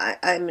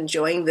I'm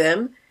enjoying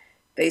them.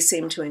 They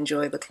seem to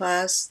enjoy the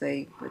class.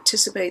 They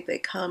participate, they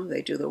come,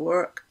 they do the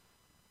work.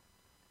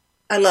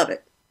 I love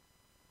it.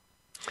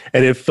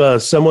 And if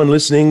someone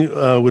listening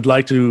would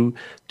like to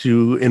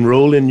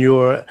enroll in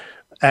your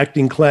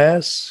acting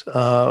class,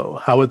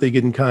 how would they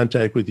get in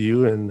contact with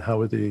you, and how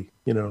would they,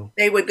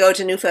 They would go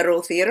to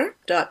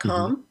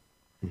newfederaltheater.com,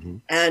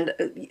 and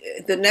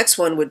the next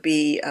one would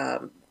be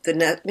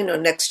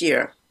next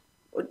year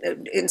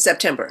in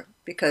September,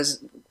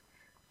 because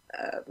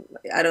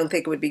I don't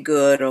think it would be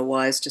good or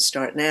wise to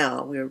start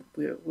now.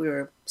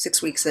 We're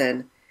 6 weeks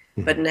in,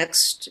 but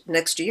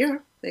next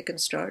year they can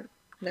start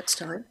next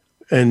time.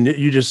 And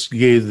you just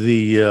gave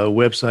the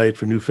website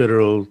for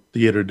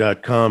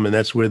newfederaltheater.com, and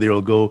that's where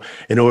they'll go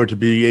in order to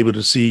be able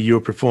to see your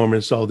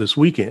performance all this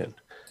weekend.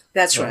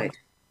 That's right.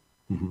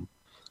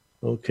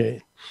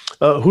 Okay.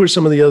 Who are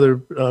some of the other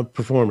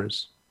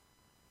performers?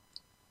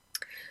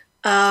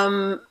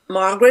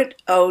 Margaret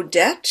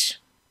Odette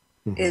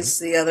is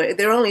the other.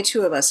 There are only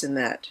two of us in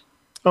that.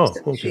 Oh,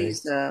 okay.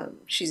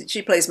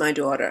 She plays my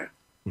daughter,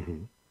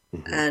 and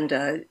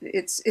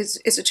it's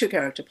a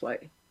 2-character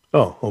play.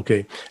 Oh,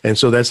 okay. And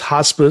so that's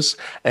Hospice,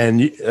 and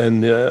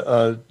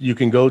you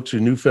can go to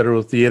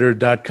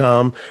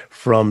newfederaltheater.com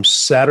from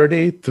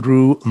Saturday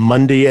through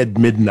Monday at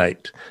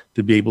midnight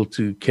to be able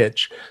to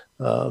catch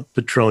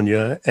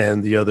Petronia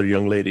and the other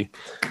young lady.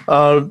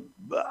 Someone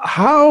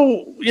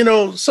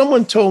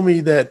told me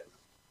that,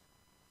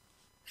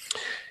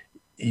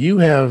 you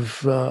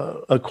have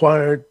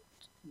acquired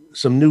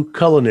some new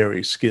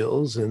culinary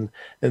skills, and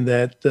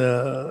that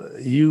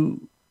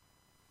you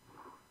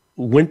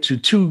went to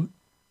 2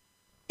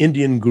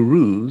 Indian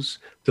gurus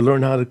to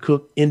learn how to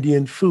cook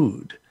Indian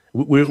food.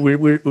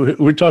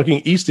 We're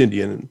talking East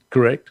Indian,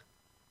 correct?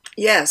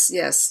 Yes.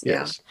 Yeah.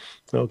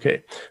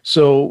 Okay.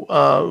 So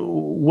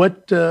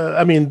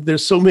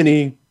there's so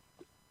many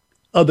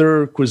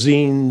other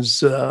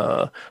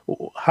cuisines.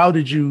 How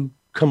did you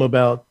come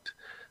about?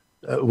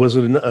 Was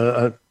it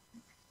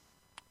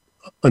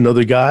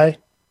another guy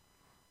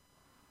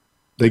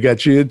that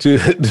got you into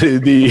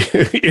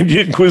the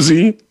Indian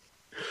cuisine?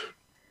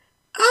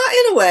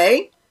 In a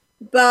way,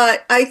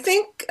 but I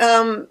think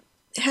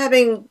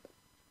having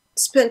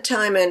spent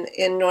time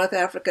in North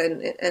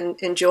Africa and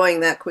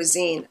enjoying that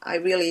cuisine, I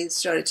really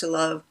started to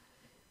love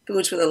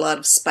foods with a lot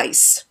of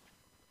spice.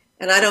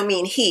 And I don't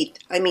mean heat,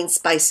 I mean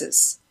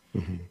spices.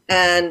 Mm-hmm.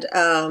 And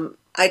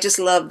I just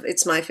love,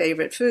 it's my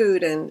favorite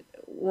food. And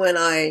when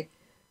I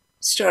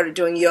started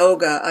doing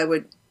yoga, I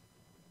would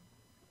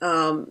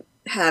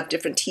have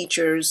different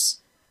teachers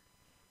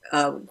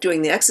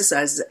doing the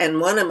exercises.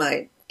 And one of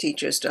my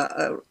teachers,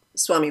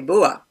 Swami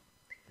Bua,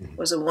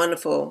 was a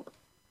wonderful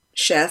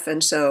chef,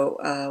 and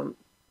so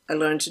I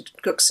learned to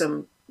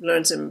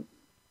learn some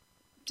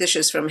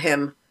dishes from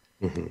him.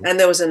 Mm-hmm. And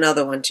there was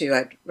another one too.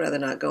 I'd rather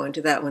not go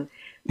into that one,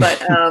 but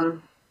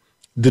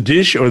the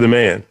dish or the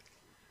man?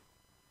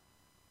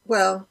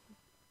 Well,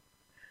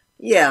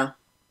 yeah,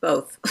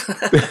 both.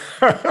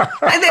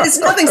 It's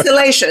nothing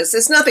salacious.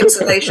 It's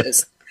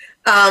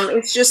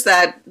just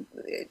that,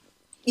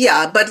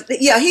 yeah. But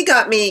yeah, he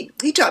taught me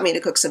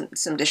to cook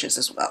some dishes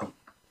as well.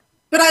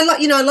 But I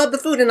love the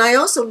food, and I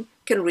also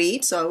can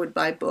read, so I would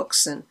buy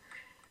books and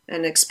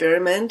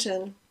experiment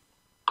and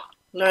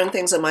learn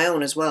things on my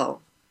own as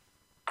well.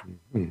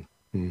 Mm-hmm.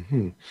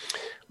 Mm-hmm.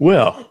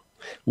 Well,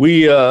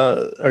 we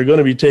are going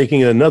to be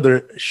taking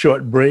another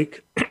short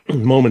break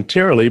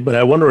momentarily, but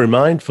I want to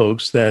remind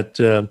folks that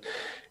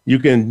you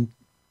can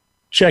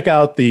check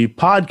out the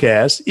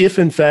podcast if,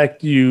 in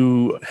fact,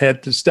 you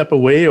had to step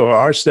away or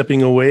are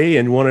stepping away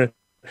and want to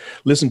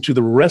listen to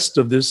the rest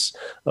of this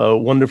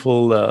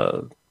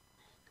wonderful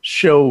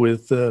show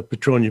with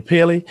Petronia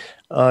Paley.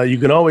 You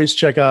can always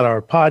check out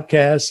our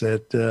podcast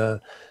at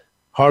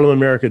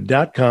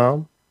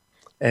HarlemAmerica.com.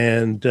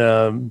 And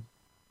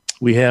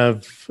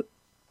we'll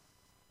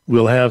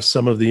have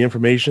some of the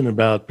information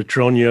about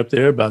Petronia up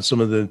there, about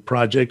some of the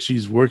projects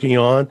she's working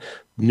on,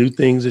 new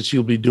things that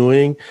she'll be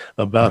doing,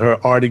 about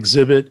her art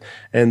exhibit.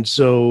 And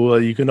so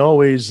you can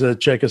always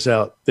check us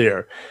out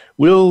there.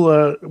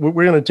 We're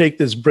going to take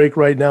this break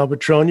right now,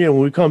 Petronia. And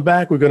when we come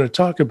back, we're going to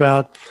talk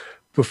about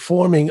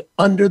performing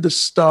under the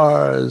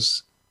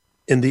stars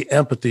in the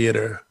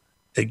amphitheater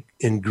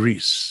in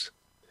Greece.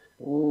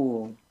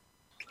 Ooh,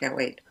 can't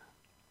wait.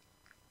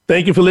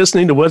 Thank you for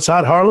listening to What's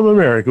Hot Harlem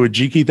America with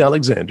G. Keith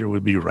Alexander. We'll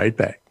be right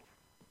back.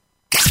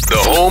 The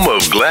home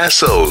of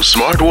Glasso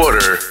Smart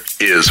Water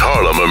is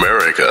Harlem,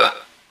 America.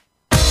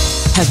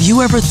 Have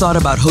you ever thought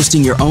about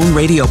hosting your own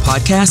radio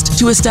podcast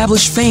to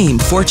establish fame,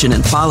 fortune,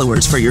 and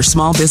followers for your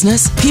small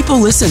business? People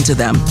listen to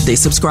them, they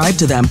subscribe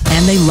to them,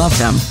 and they love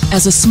them.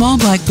 As a small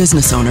Black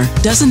business owner,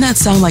 doesn't that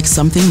sound like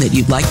something that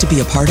you'd like to be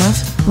a part of?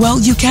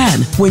 Well, you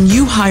can when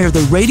you hire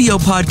the radio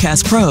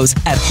podcast pros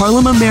at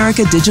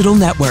HarlemAmerica Digital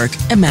Network.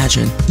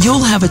 Imagine,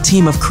 you'll have a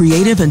team of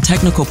creative and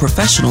technical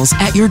professionals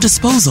at your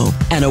disposal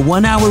and a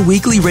 1-hour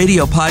weekly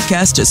radio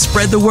podcast to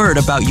spread the word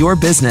about your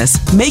business.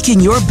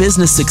 Making your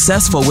business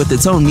successful with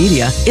its own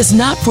media is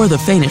not for the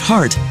faint at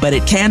heart, but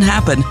it can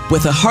happen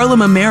with a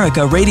Harlem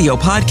America radio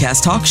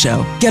podcast talk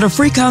show. Get a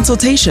free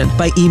consultation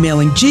by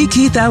emailing G.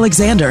 Keith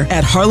Alexander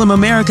at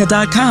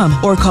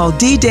HarlemAmerica.com or call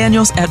D.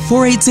 Daniels at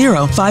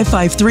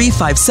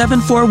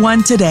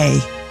 480-553-5741 today.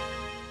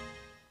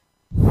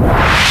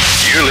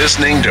 You're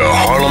listening to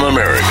Harlem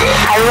America.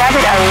 I love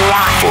it a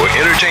lot. For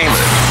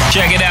entertainment.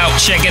 Check it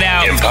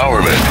out.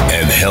 Empowerment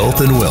and health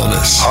and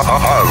wellness.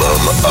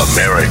 Harlem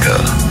America.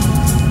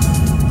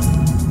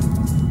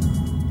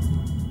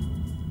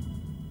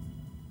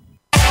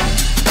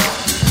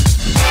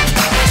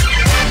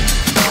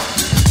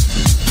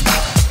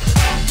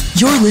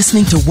 You're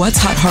listening to What's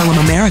Hot Harlem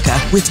America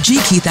with G.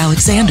 Keith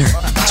Alexander.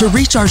 To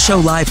reach our show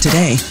live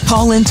today,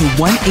 call in to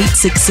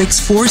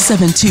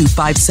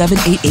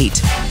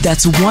 1-866-472-5788.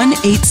 That's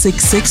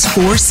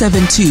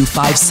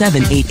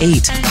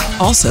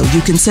 1-866-472-5788. Also,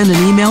 you can send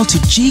an email to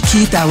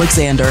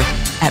gkeithalexander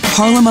at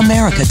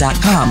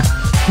harlemamerica.com.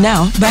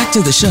 Now, back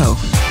to the show.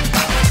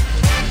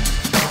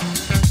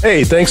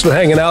 Hey, thanks for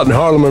hanging out in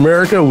Harlem,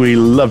 America. We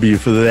love you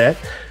for that.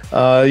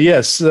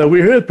 Yes,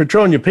 we're here at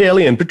Petronia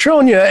Paley. And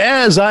Petronia,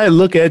 as I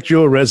look at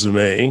your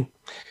resume,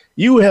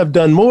 you have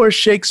done more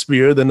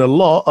Shakespeare than the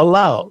law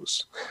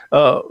allows.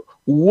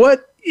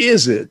 What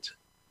is it?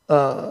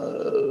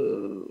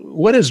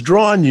 What has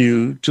drawn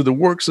you to the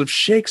works of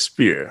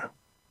Shakespeare?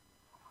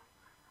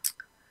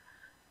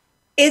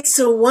 It's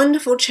a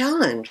wonderful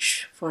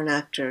challenge for an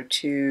actor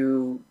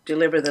to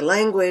deliver the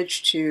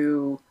language,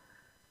 to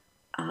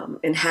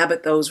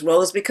inhabit those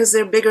roles, because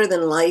they're bigger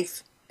than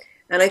life.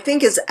 And I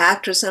think as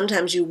actors,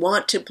 sometimes you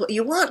want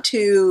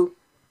to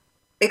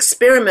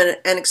experiment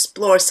and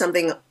explore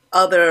something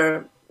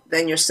other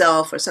than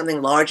yourself or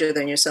something larger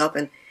than yourself.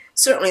 And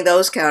certainly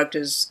those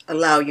characters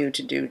allow you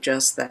to do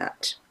just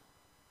that.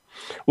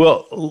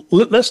 Well,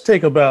 let's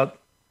take about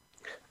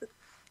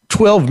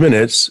 12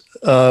 minutes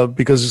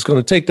because it's going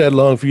to take that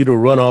long for you to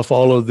run off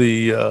all of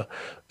the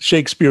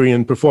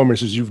Shakespearean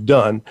performances you've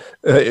done.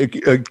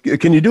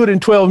 Can you do it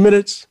in 12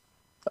 minutes?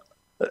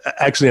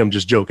 Actually, I'm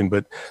just joking,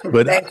 but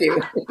Thank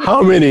you.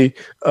 How many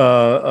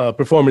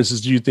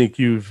performances do you think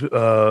you've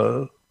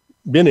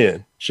been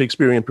in,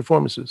 Shakespearean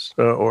performances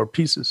or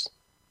pieces?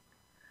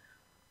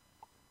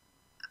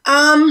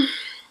 I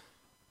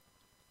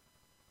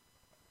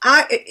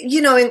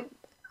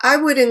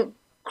would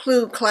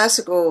include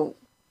classical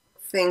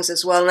things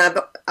as well,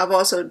 and I've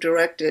also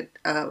directed.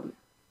 I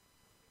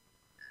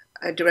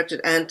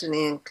directed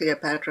Antony and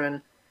Cleopatra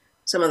and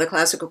some other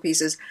classical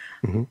pieces.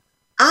 Mm-hmm.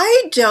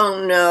 I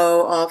don't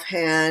know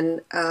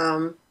offhand.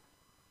 I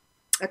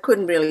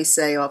couldn't really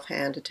say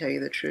offhand, to tell you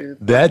the truth.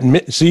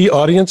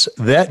 Audience,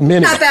 that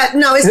many. Not that.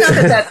 No, it's not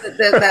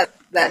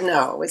that.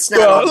 No, it's not.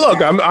 Well, look,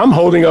 I'm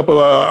holding up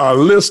a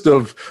list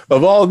of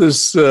all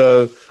this.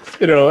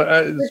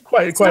 It's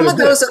quite. Some of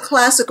those are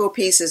classical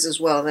pieces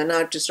as well. They're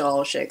not just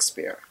all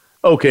Shakespeare.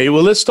 Okay,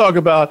 well, let's talk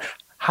about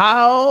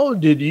how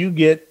did you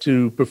get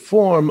to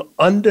perform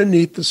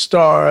Underneath the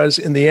Stars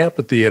in the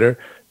amphitheater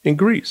in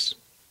Greece?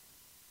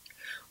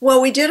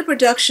 Well, we did a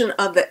production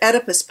of the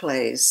Oedipus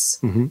plays,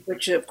 mm-hmm.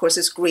 which, of course,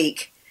 is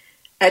Greek,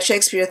 at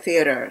Shakespeare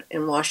Theater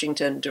in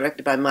Washington,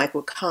 directed by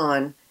Michael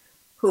Kahn,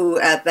 who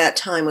at that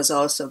time was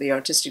also the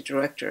artistic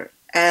director.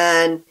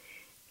 And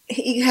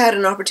he had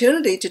an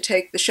opportunity to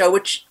take the show,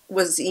 which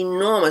was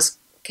enormous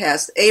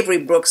cast. Avery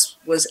Brooks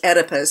was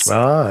Oedipus.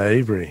 Ah,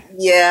 Avery.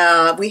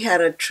 Yeah, we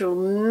had a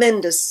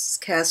tremendous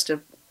cast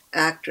of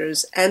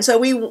actors. And so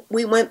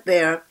we went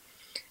there.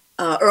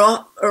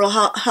 Earl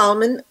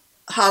Holliman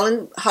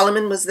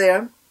was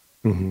there.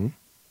 Mm-hmm.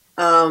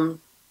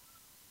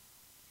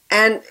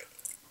 And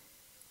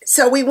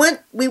so we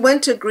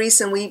went to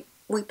Greece and we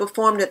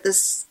performed at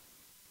this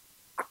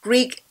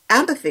Greek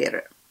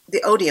amphitheater,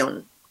 the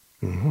Odeon.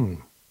 Mm-hmm.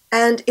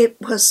 And it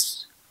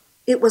was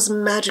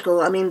magical.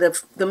 I mean,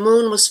 the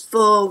moon was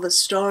full, the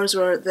stars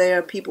were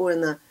there, people were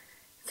in the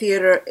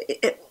theater.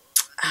 It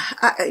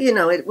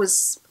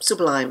was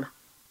sublime.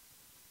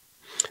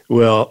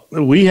 Well,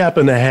 we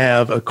happen to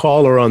have a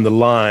caller on the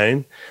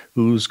line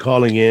who's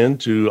calling in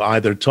to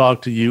either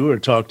talk to you or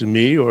talk to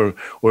me, or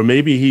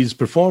maybe he's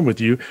performed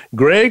with you.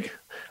 Greg,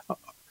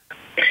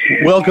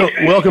 welcome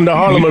to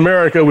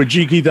HarlemAmerica with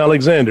G. Keith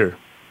Alexander.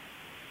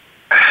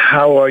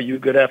 How are you?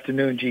 Good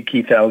afternoon, G.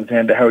 Keith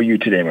Alexander. How are you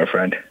today, my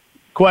friend?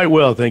 Quite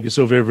well, thank you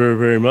so very, very,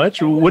 very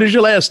much. What is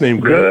your last name,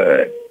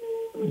 Greg?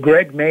 Good.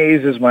 Greg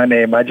Mays is my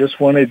name. I just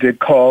wanted to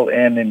call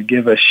in and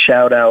give a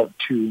shout out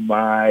to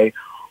my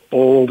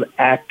old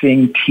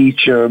acting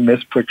teacher,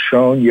 Miss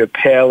Petronia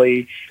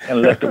Paley,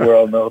 and let the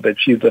world know that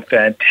she's a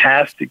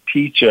fantastic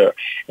teacher,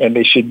 and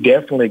they should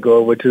definitely go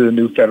over to the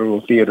New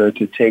Federal Theater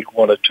to take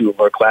one or two of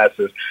her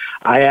classes.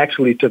 I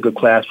actually took a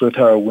class with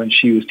her when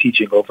she was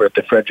teaching over at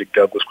the Frederick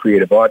Douglass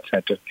Creative Arts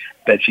Center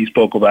that she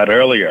spoke about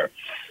earlier.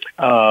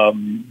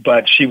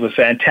 But she was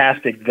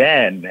fantastic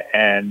then,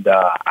 and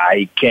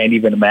I can't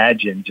even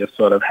imagine just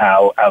sort of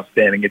how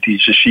outstanding a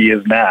teacher she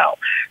is now.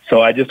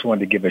 So I just wanted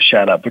to give a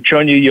shout out.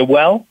 Petronia, you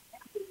well?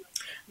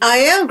 I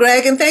am,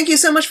 Greg, and thank you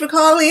so much for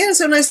calling in.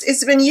 So nice.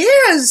 It's been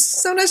years.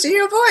 So nice to hear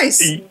your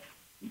voice.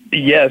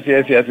 Yes.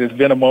 It's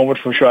been a moment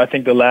for sure. I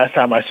think the last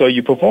time I saw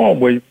you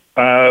perform, you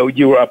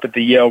were up at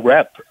the Yale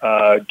Rep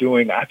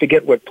doing, I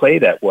forget what play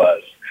that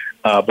was.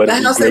 But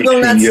the House That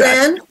Will Not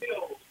Stand?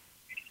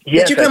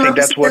 Yes, I think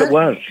that's what it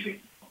was.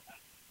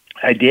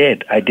 I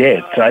did.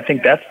 So I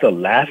think that's the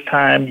last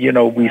time,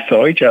 we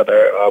saw each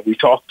other. We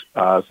talked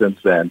since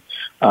then.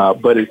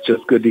 But it's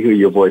just good to hear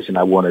your voice, and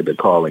I wanted to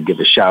call and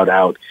give a shout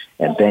out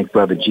and thank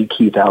Brother G.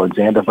 Keith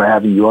Alexander for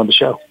having you on the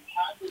show.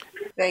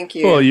 Thank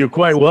you. Well, you're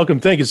quite welcome.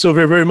 Thank you so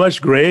very, very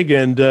much, Greg.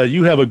 And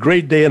you have a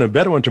great day and a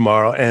better one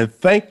tomorrow. And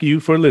thank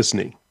you for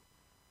listening.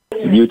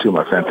 You too,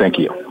 my friend. Thank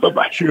you.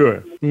 Bye-bye.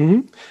 Sure.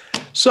 Mm-hmm.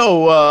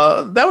 So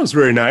that was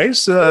very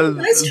nice.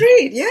 Nice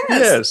treat, yes.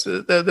 Yes,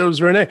 that was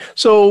very nice.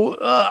 So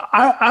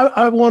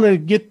I want to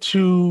get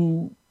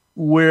to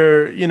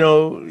where,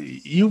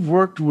 you've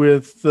worked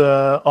with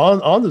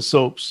on the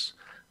soaps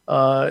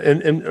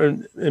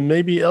and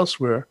maybe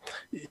elsewhere.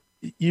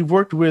 You've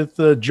worked with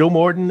Joe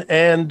Morton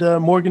and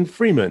Morgan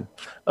Freeman.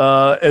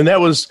 And that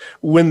was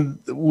when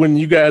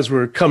you guys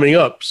were coming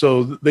up.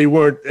 So they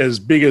weren't as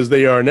big as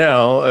they are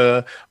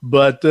now.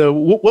 But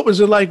what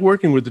was it like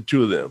working with the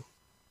two of them?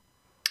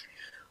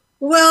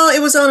 Well, it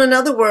was on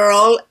Another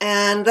World,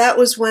 and that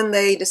was when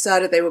they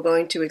decided they were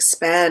going to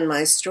expand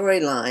my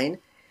storyline.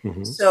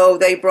 Mm-hmm. So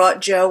they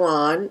brought Joe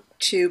on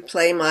to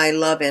play my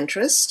love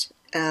interest,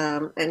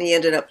 and he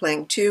ended up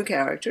playing two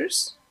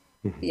characters.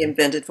 Mm-hmm. He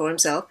invented for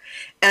himself.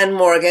 And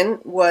Morgan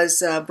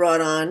was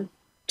brought on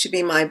to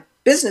be my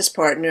business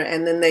partner,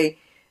 and then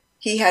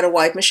he had a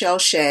wife, Michelle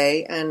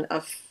Shea, and a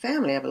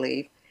family, I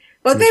believe.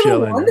 But they were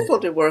wonderful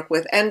to work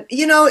with. And,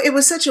 it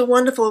was such a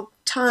wonderful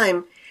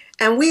time.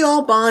 And we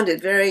all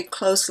bonded very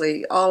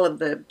closely, all of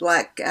the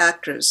Black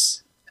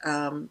actors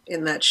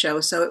in that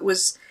show. So it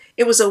was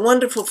a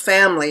wonderful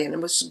family, and it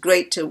was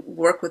great to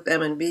work with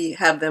them and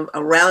have them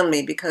around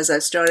me, because I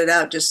started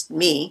out just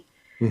me,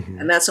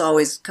 and that's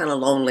always kind of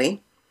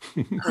lonely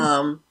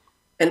and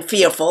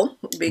fearful,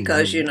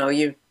 because,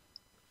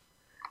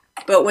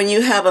 but when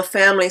you have a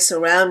family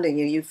surrounding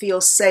you, you feel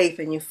safe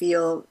and you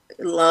feel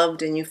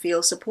loved and you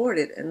feel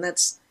supported, and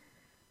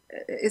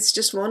it's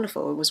just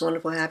wonderful. It was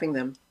wonderful having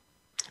them.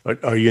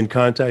 Are you in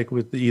contact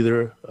with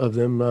either of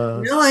them?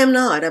 No, I am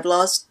not. I've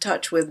lost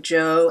touch with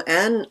Joe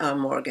and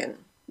Morgan.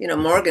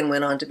 Morgan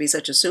went on to be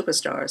such a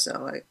superstar,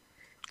 so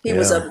he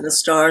was up in the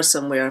stars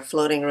somewhere,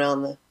 floating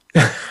around the.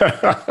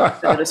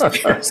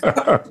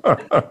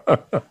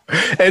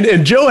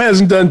 and Joe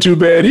hasn't done too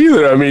bad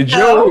either. I mean,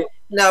 Joe.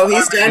 No,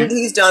 he's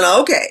done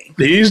okay.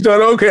 He's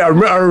done okay. I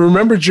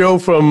remember Joe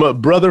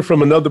from Brother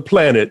from Another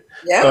Planet.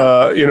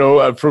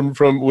 Yeah. From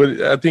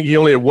when I think he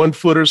only had 1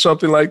 foot or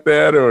something like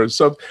that, or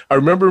something. I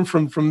remember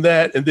him from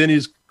that, and then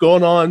he's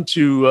gone on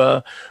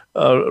to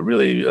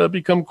really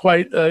become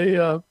quite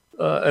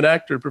an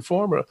actor,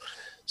 performer.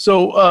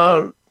 So,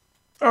 all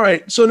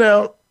right. So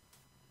now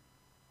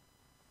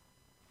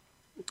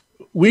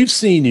we've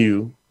seen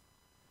you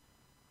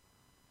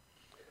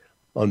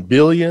on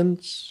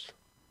Bilions,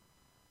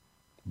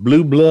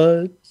 Blue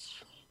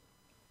Bloods,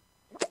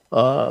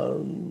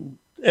 and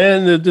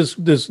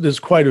there's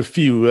quite a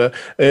few.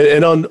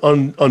 And on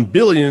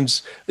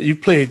Bilions, you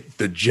played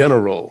the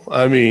general.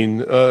 I mean,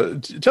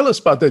 tell us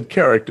about that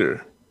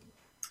character.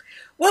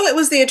 Well, it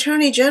was the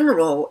Attorney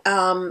General,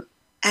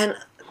 and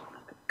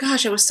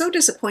gosh, I was so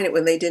disappointed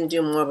when they didn't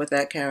do more with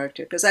that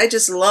character, because I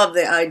just love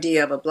the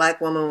idea of a Black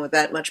woman with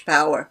that much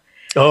power.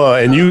 Oh,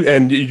 and you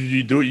had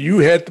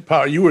the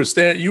power. You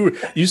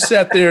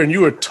sat there and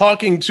you were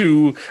talking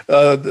to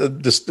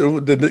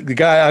the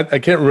guy. I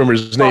can't remember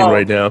his name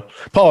right now.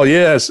 Paul,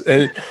 yes.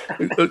 And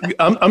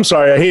I'm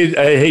sorry. I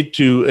hate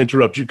to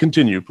interrupt you.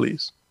 Continue,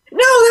 please. No,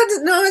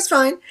 it's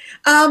fine.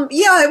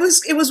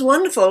 It was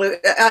wonderful.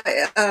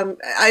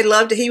 I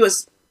loved it. He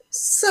was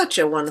such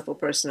a wonderful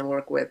person to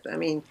work with. I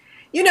mean,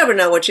 you never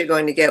know what you're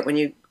going to get when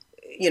you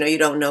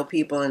don't know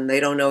people and they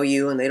don't know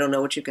you and they don't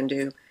know what you can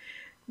do.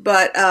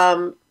 But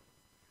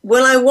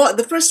when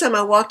the first time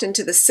I walked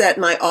into the set,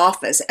 my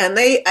office, and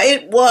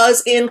it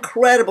was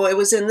incredible. It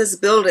was in this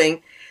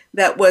building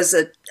that was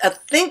a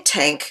think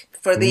tank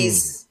for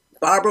these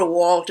Barbara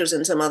Walters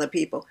and some other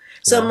people.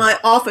 So my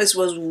office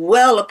was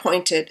well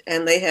appointed,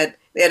 and they had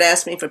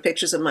asked me for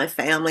pictures of my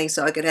family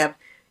so I could have,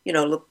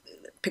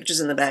 pictures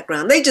in the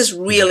background. They just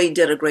really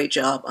did a great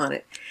job on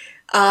it.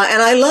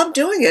 And I loved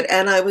doing it,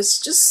 and I was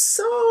just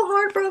so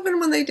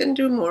heartbroken when they didn't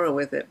do more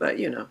with it. But,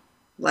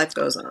 life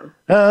goes on.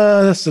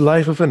 That's the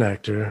life of an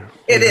actor.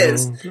 It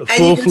is. A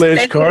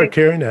full-fledged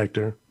card-carrying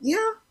actor.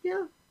 Yeah.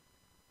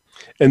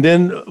 And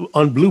then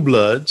on Blue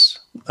Bloods,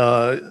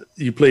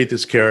 you played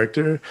this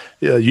character.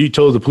 You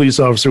told the police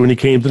officer when he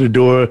came to the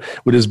door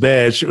with his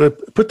badge,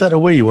 put that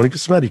away. You want to get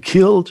somebody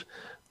killed?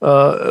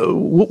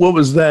 What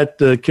was that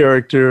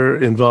character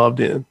involved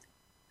in?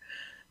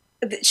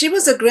 She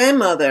was a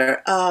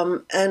grandmother,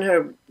 and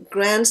her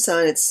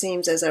grandson, it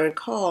seems, as I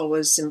recall,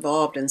 was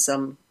involved in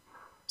something.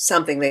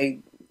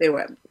 They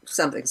were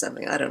something.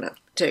 I don't know, to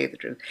tell you the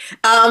truth.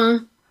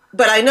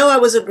 But I know I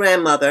was a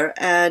grandmother,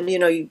 and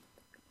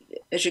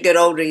as you get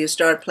older, you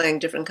start playing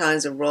different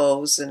kinds of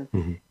roles,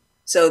 and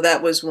so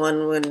that was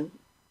one when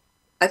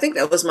I think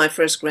that was my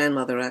first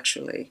grandmother,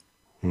 actually.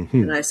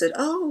 And I said,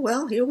 "Oh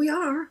well, here we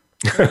are."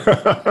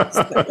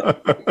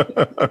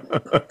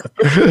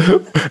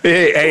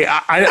 Hey,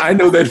 I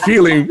know that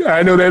feeling.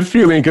 I know that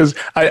feeling because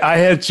I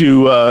had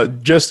to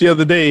just the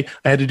other day.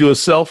 I had to do a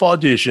self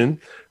audition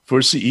for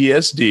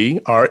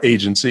CESD, our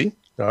agency,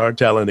 our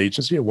talent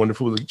agency. A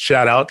wonderful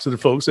shout out to the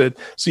folks at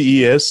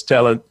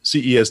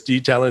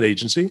CESD Talent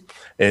Agency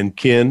and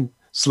Ken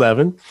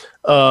Slavin.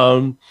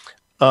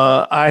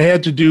 I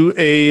had to do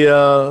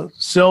a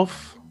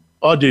self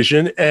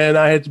audition, and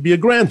I had to be a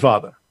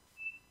grandfather.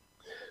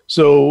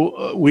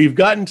 So we've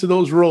gotten to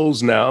those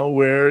roles now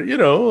where,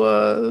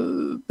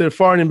 they're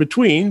far and in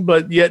between,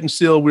 but yet and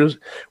still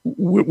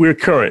we're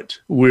current.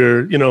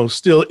 We're,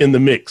 still in the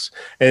mix.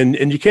 And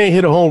you can't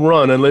hit a home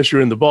run unless you're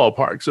in the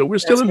ballpark. So we're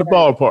still in the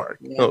ballpark.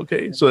 Yeah.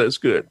 Okay, so that's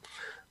good.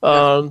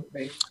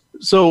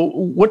 So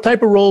what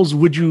type of roles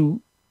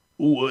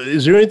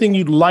is there anything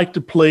you'd like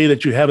to play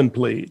that you haven't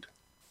played?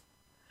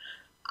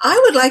 I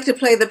would like to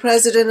play the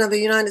President of the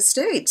United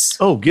States.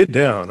 Oh, get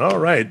down. All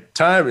right.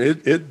 Time,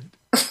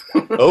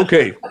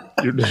 okay.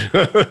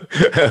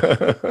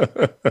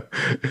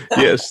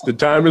 Yes, the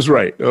time is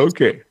right.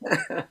 Okay.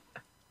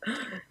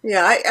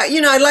 Yeah,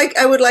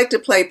 I would like to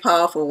play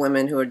powerful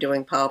women who are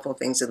doing powerful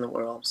things in the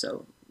world.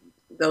 So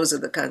those are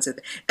the kinds of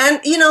things.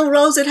 And,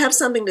 roles that have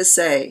something to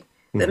say,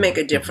 that make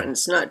a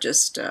difference, not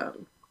just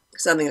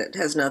something that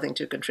has nothing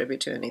to contribute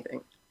to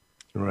anything.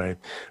 Right.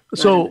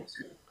 So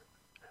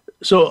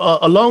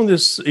along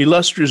this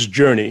illustrious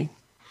journey,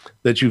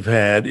 that you've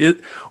had,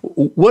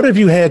 what have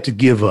you had to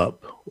give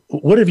up?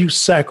 What have you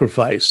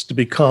sacrificed to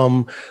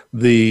become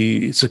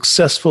the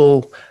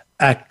successful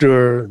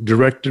actor,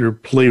 director,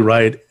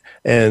 playwright,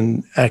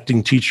 and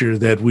acting teacher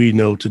that we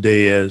know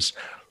today as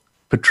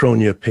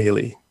Petronia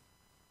Paley?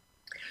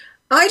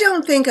 I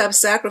don't think I've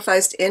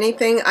sacrificed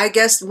anything. I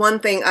guess one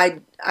thing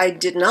I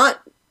did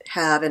not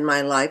have in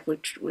my life,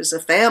 which was a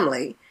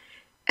family.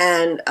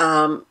 And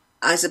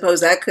I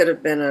suppose that could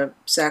have been a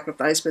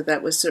sacrifice, but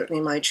that was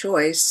certainly my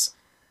choice.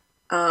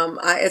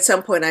 At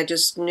some point, I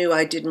just knew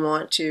I didn't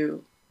want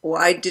to, or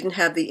I didn't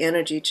have the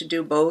energy to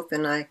do both,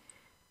 and I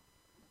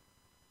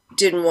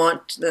didn't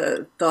want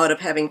the thought of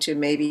having to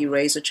maybe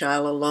raise a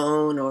child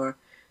alone, or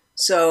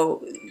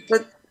so.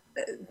 But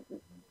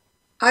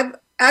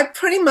I've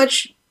pretty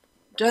much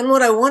done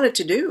what I wanted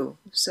to do,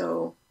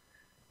 so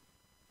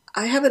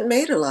I haven't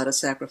made a lot of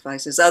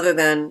sacrifices other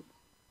than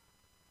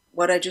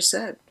what I just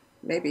said.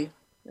 Maybe,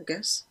 I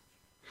guess.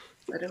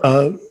 I don't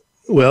know.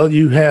 Well,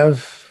 you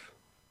have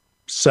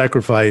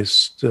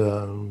sacrificed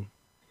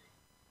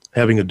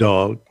having a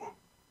dog.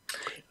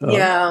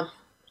 Yeah.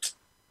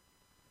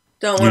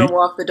 Don't want to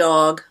walk the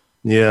dog.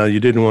 Yeah, you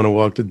didn't want to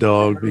walk the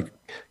dog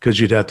because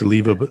you'd have to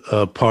leave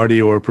a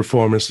party or a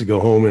performance to go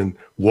home and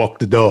walk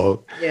the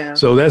dog. Yeah.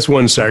 So that's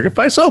one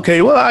sacrifice.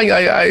 Okay, well,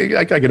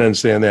 I can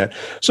understand that.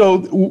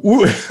 So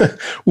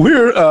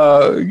we're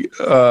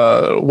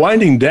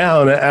winding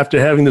down after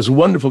having this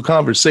wonderful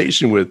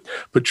conversation with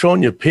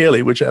Petronia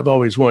Paley, which I've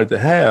always wanted to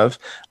have.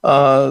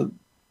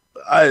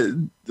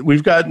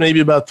 We've got maybe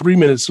about 3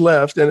 minutes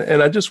left,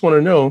 and I just want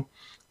to know,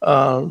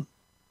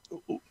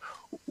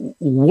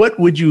 what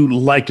would you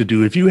like to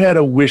do if you had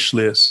a wish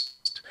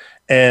list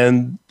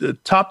and the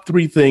top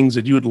 3 things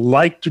that you would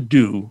like to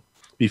do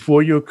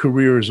before your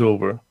career is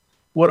over?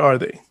 What are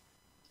they?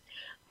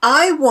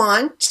 I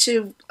want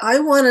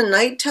a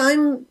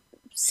nighttime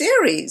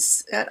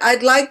series.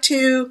 I'd like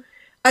to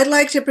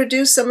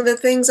produce some of the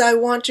things I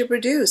want to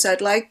produce. I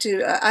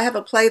have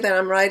a play that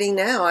I'm writing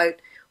now. I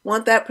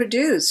want that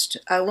produced.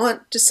 I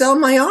want to sell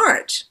my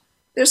art.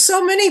 There's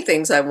so many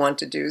things I want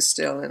to do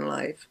still in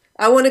life.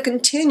 I want to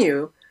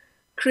continue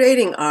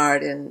creating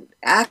art and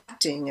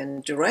acting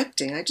and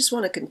directing. I just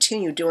want to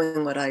continue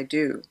doing what I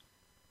do.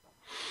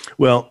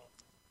 Well,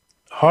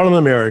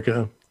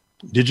 HarlemAmerica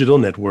Digital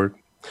Network,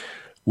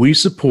 we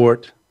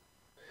support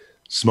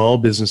small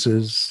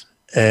businesses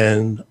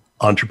and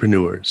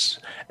entrepreneurs.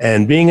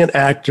 And being an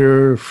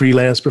actor,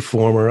 freelance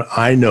performer,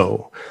 I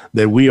know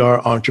that we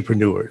are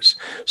entrepreneurs.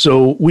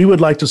 So we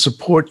would like to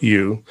support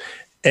you.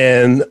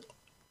 And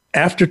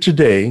after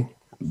today,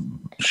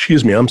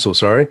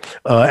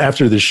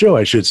 after the show,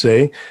 I should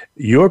say,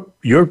 your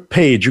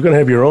page, you're going to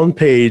have your own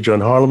page on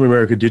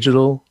HarlemAmerica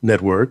Digital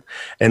Network.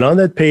 And on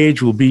that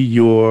page will be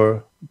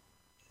it'll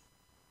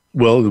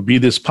be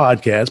this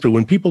podcast. But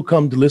when people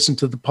come to listen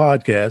to the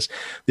podcast,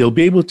 they'll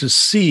be able to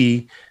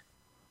see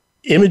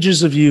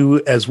images of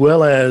you as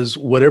well as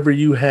whatever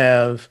you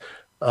have,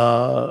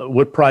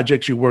 what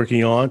projects you're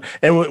working on.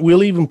 And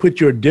we'll even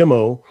put your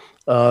demo,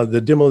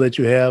 the demo that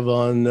you have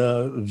on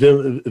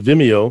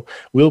Vimeo,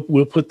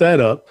 we'll put that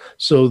up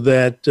so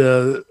that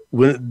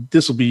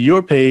this will be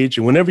your page,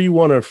 and whenever you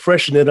want to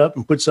freshen it up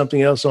and put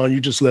something else on, you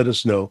just let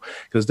us know,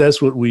 because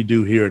that's what we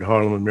do here at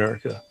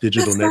HarlemAmerica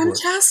Digital Network.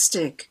 That's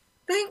fantastic.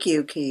 Thank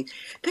you, Keith.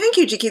 Thank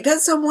you, Keith.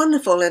 That's so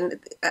wonderful, and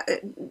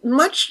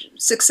much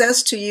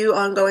success to you,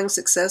 ongoing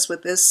success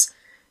with this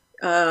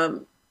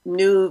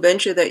new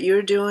venture that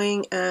you're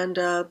doing, and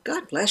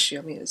God bless you.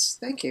 I mean,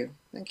 thank you.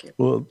 Thank you.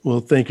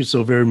 Well, thank you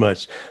so very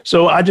much.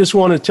 So I just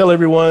want to tell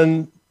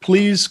everyone,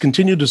 please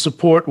continue to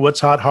support What's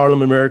Hot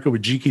HarlemAmerica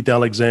with G. Keith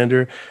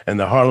Alexander and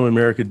the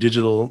HarlemAmerica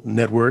Digital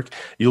Network.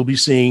 You'll be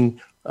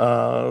seeing,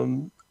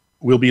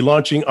 we'll be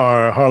launching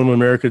our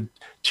HarlemAmerica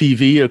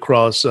TV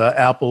across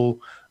Apple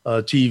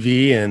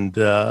TV and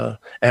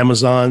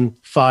Amazon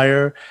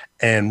Fire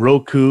and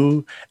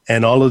Roku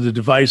and all of the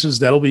devices.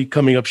 That'll be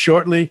coming up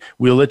shortly.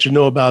 We'll let you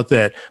know about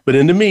that. But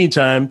in the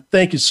meantime,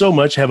 thank you so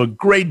much. Have a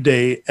great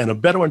day and a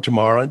better one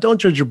tomorrow. And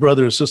don't judge your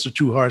brother or sister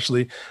too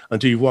harshly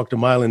until you've walked a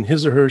mile in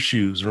his or her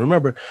shoes. And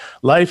remember,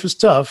 life is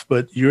tough,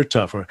 but you're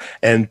tougher.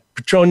 And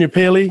Petronia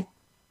Paley,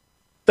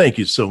 thank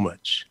you so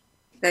much.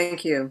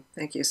 Thank you.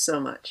 Thank you so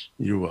much.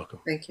 You're welcome.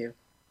 Thank you.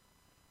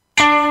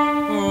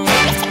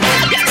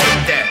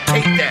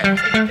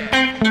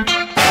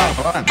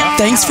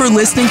 Thanks for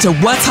listening to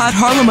What's Hot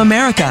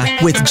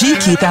HarlemAmerica with G.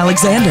 Keith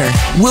Alexander.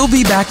 We'll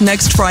be back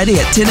next Friday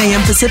at 10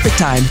 a.m. Pacific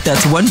Time,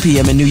 that's 1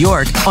 p.m. in New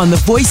York, on the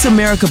Voice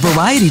America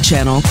Variety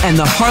Channel and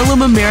the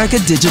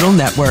HarlemAmerica Digital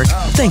Network.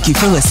 Thank you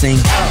for listening.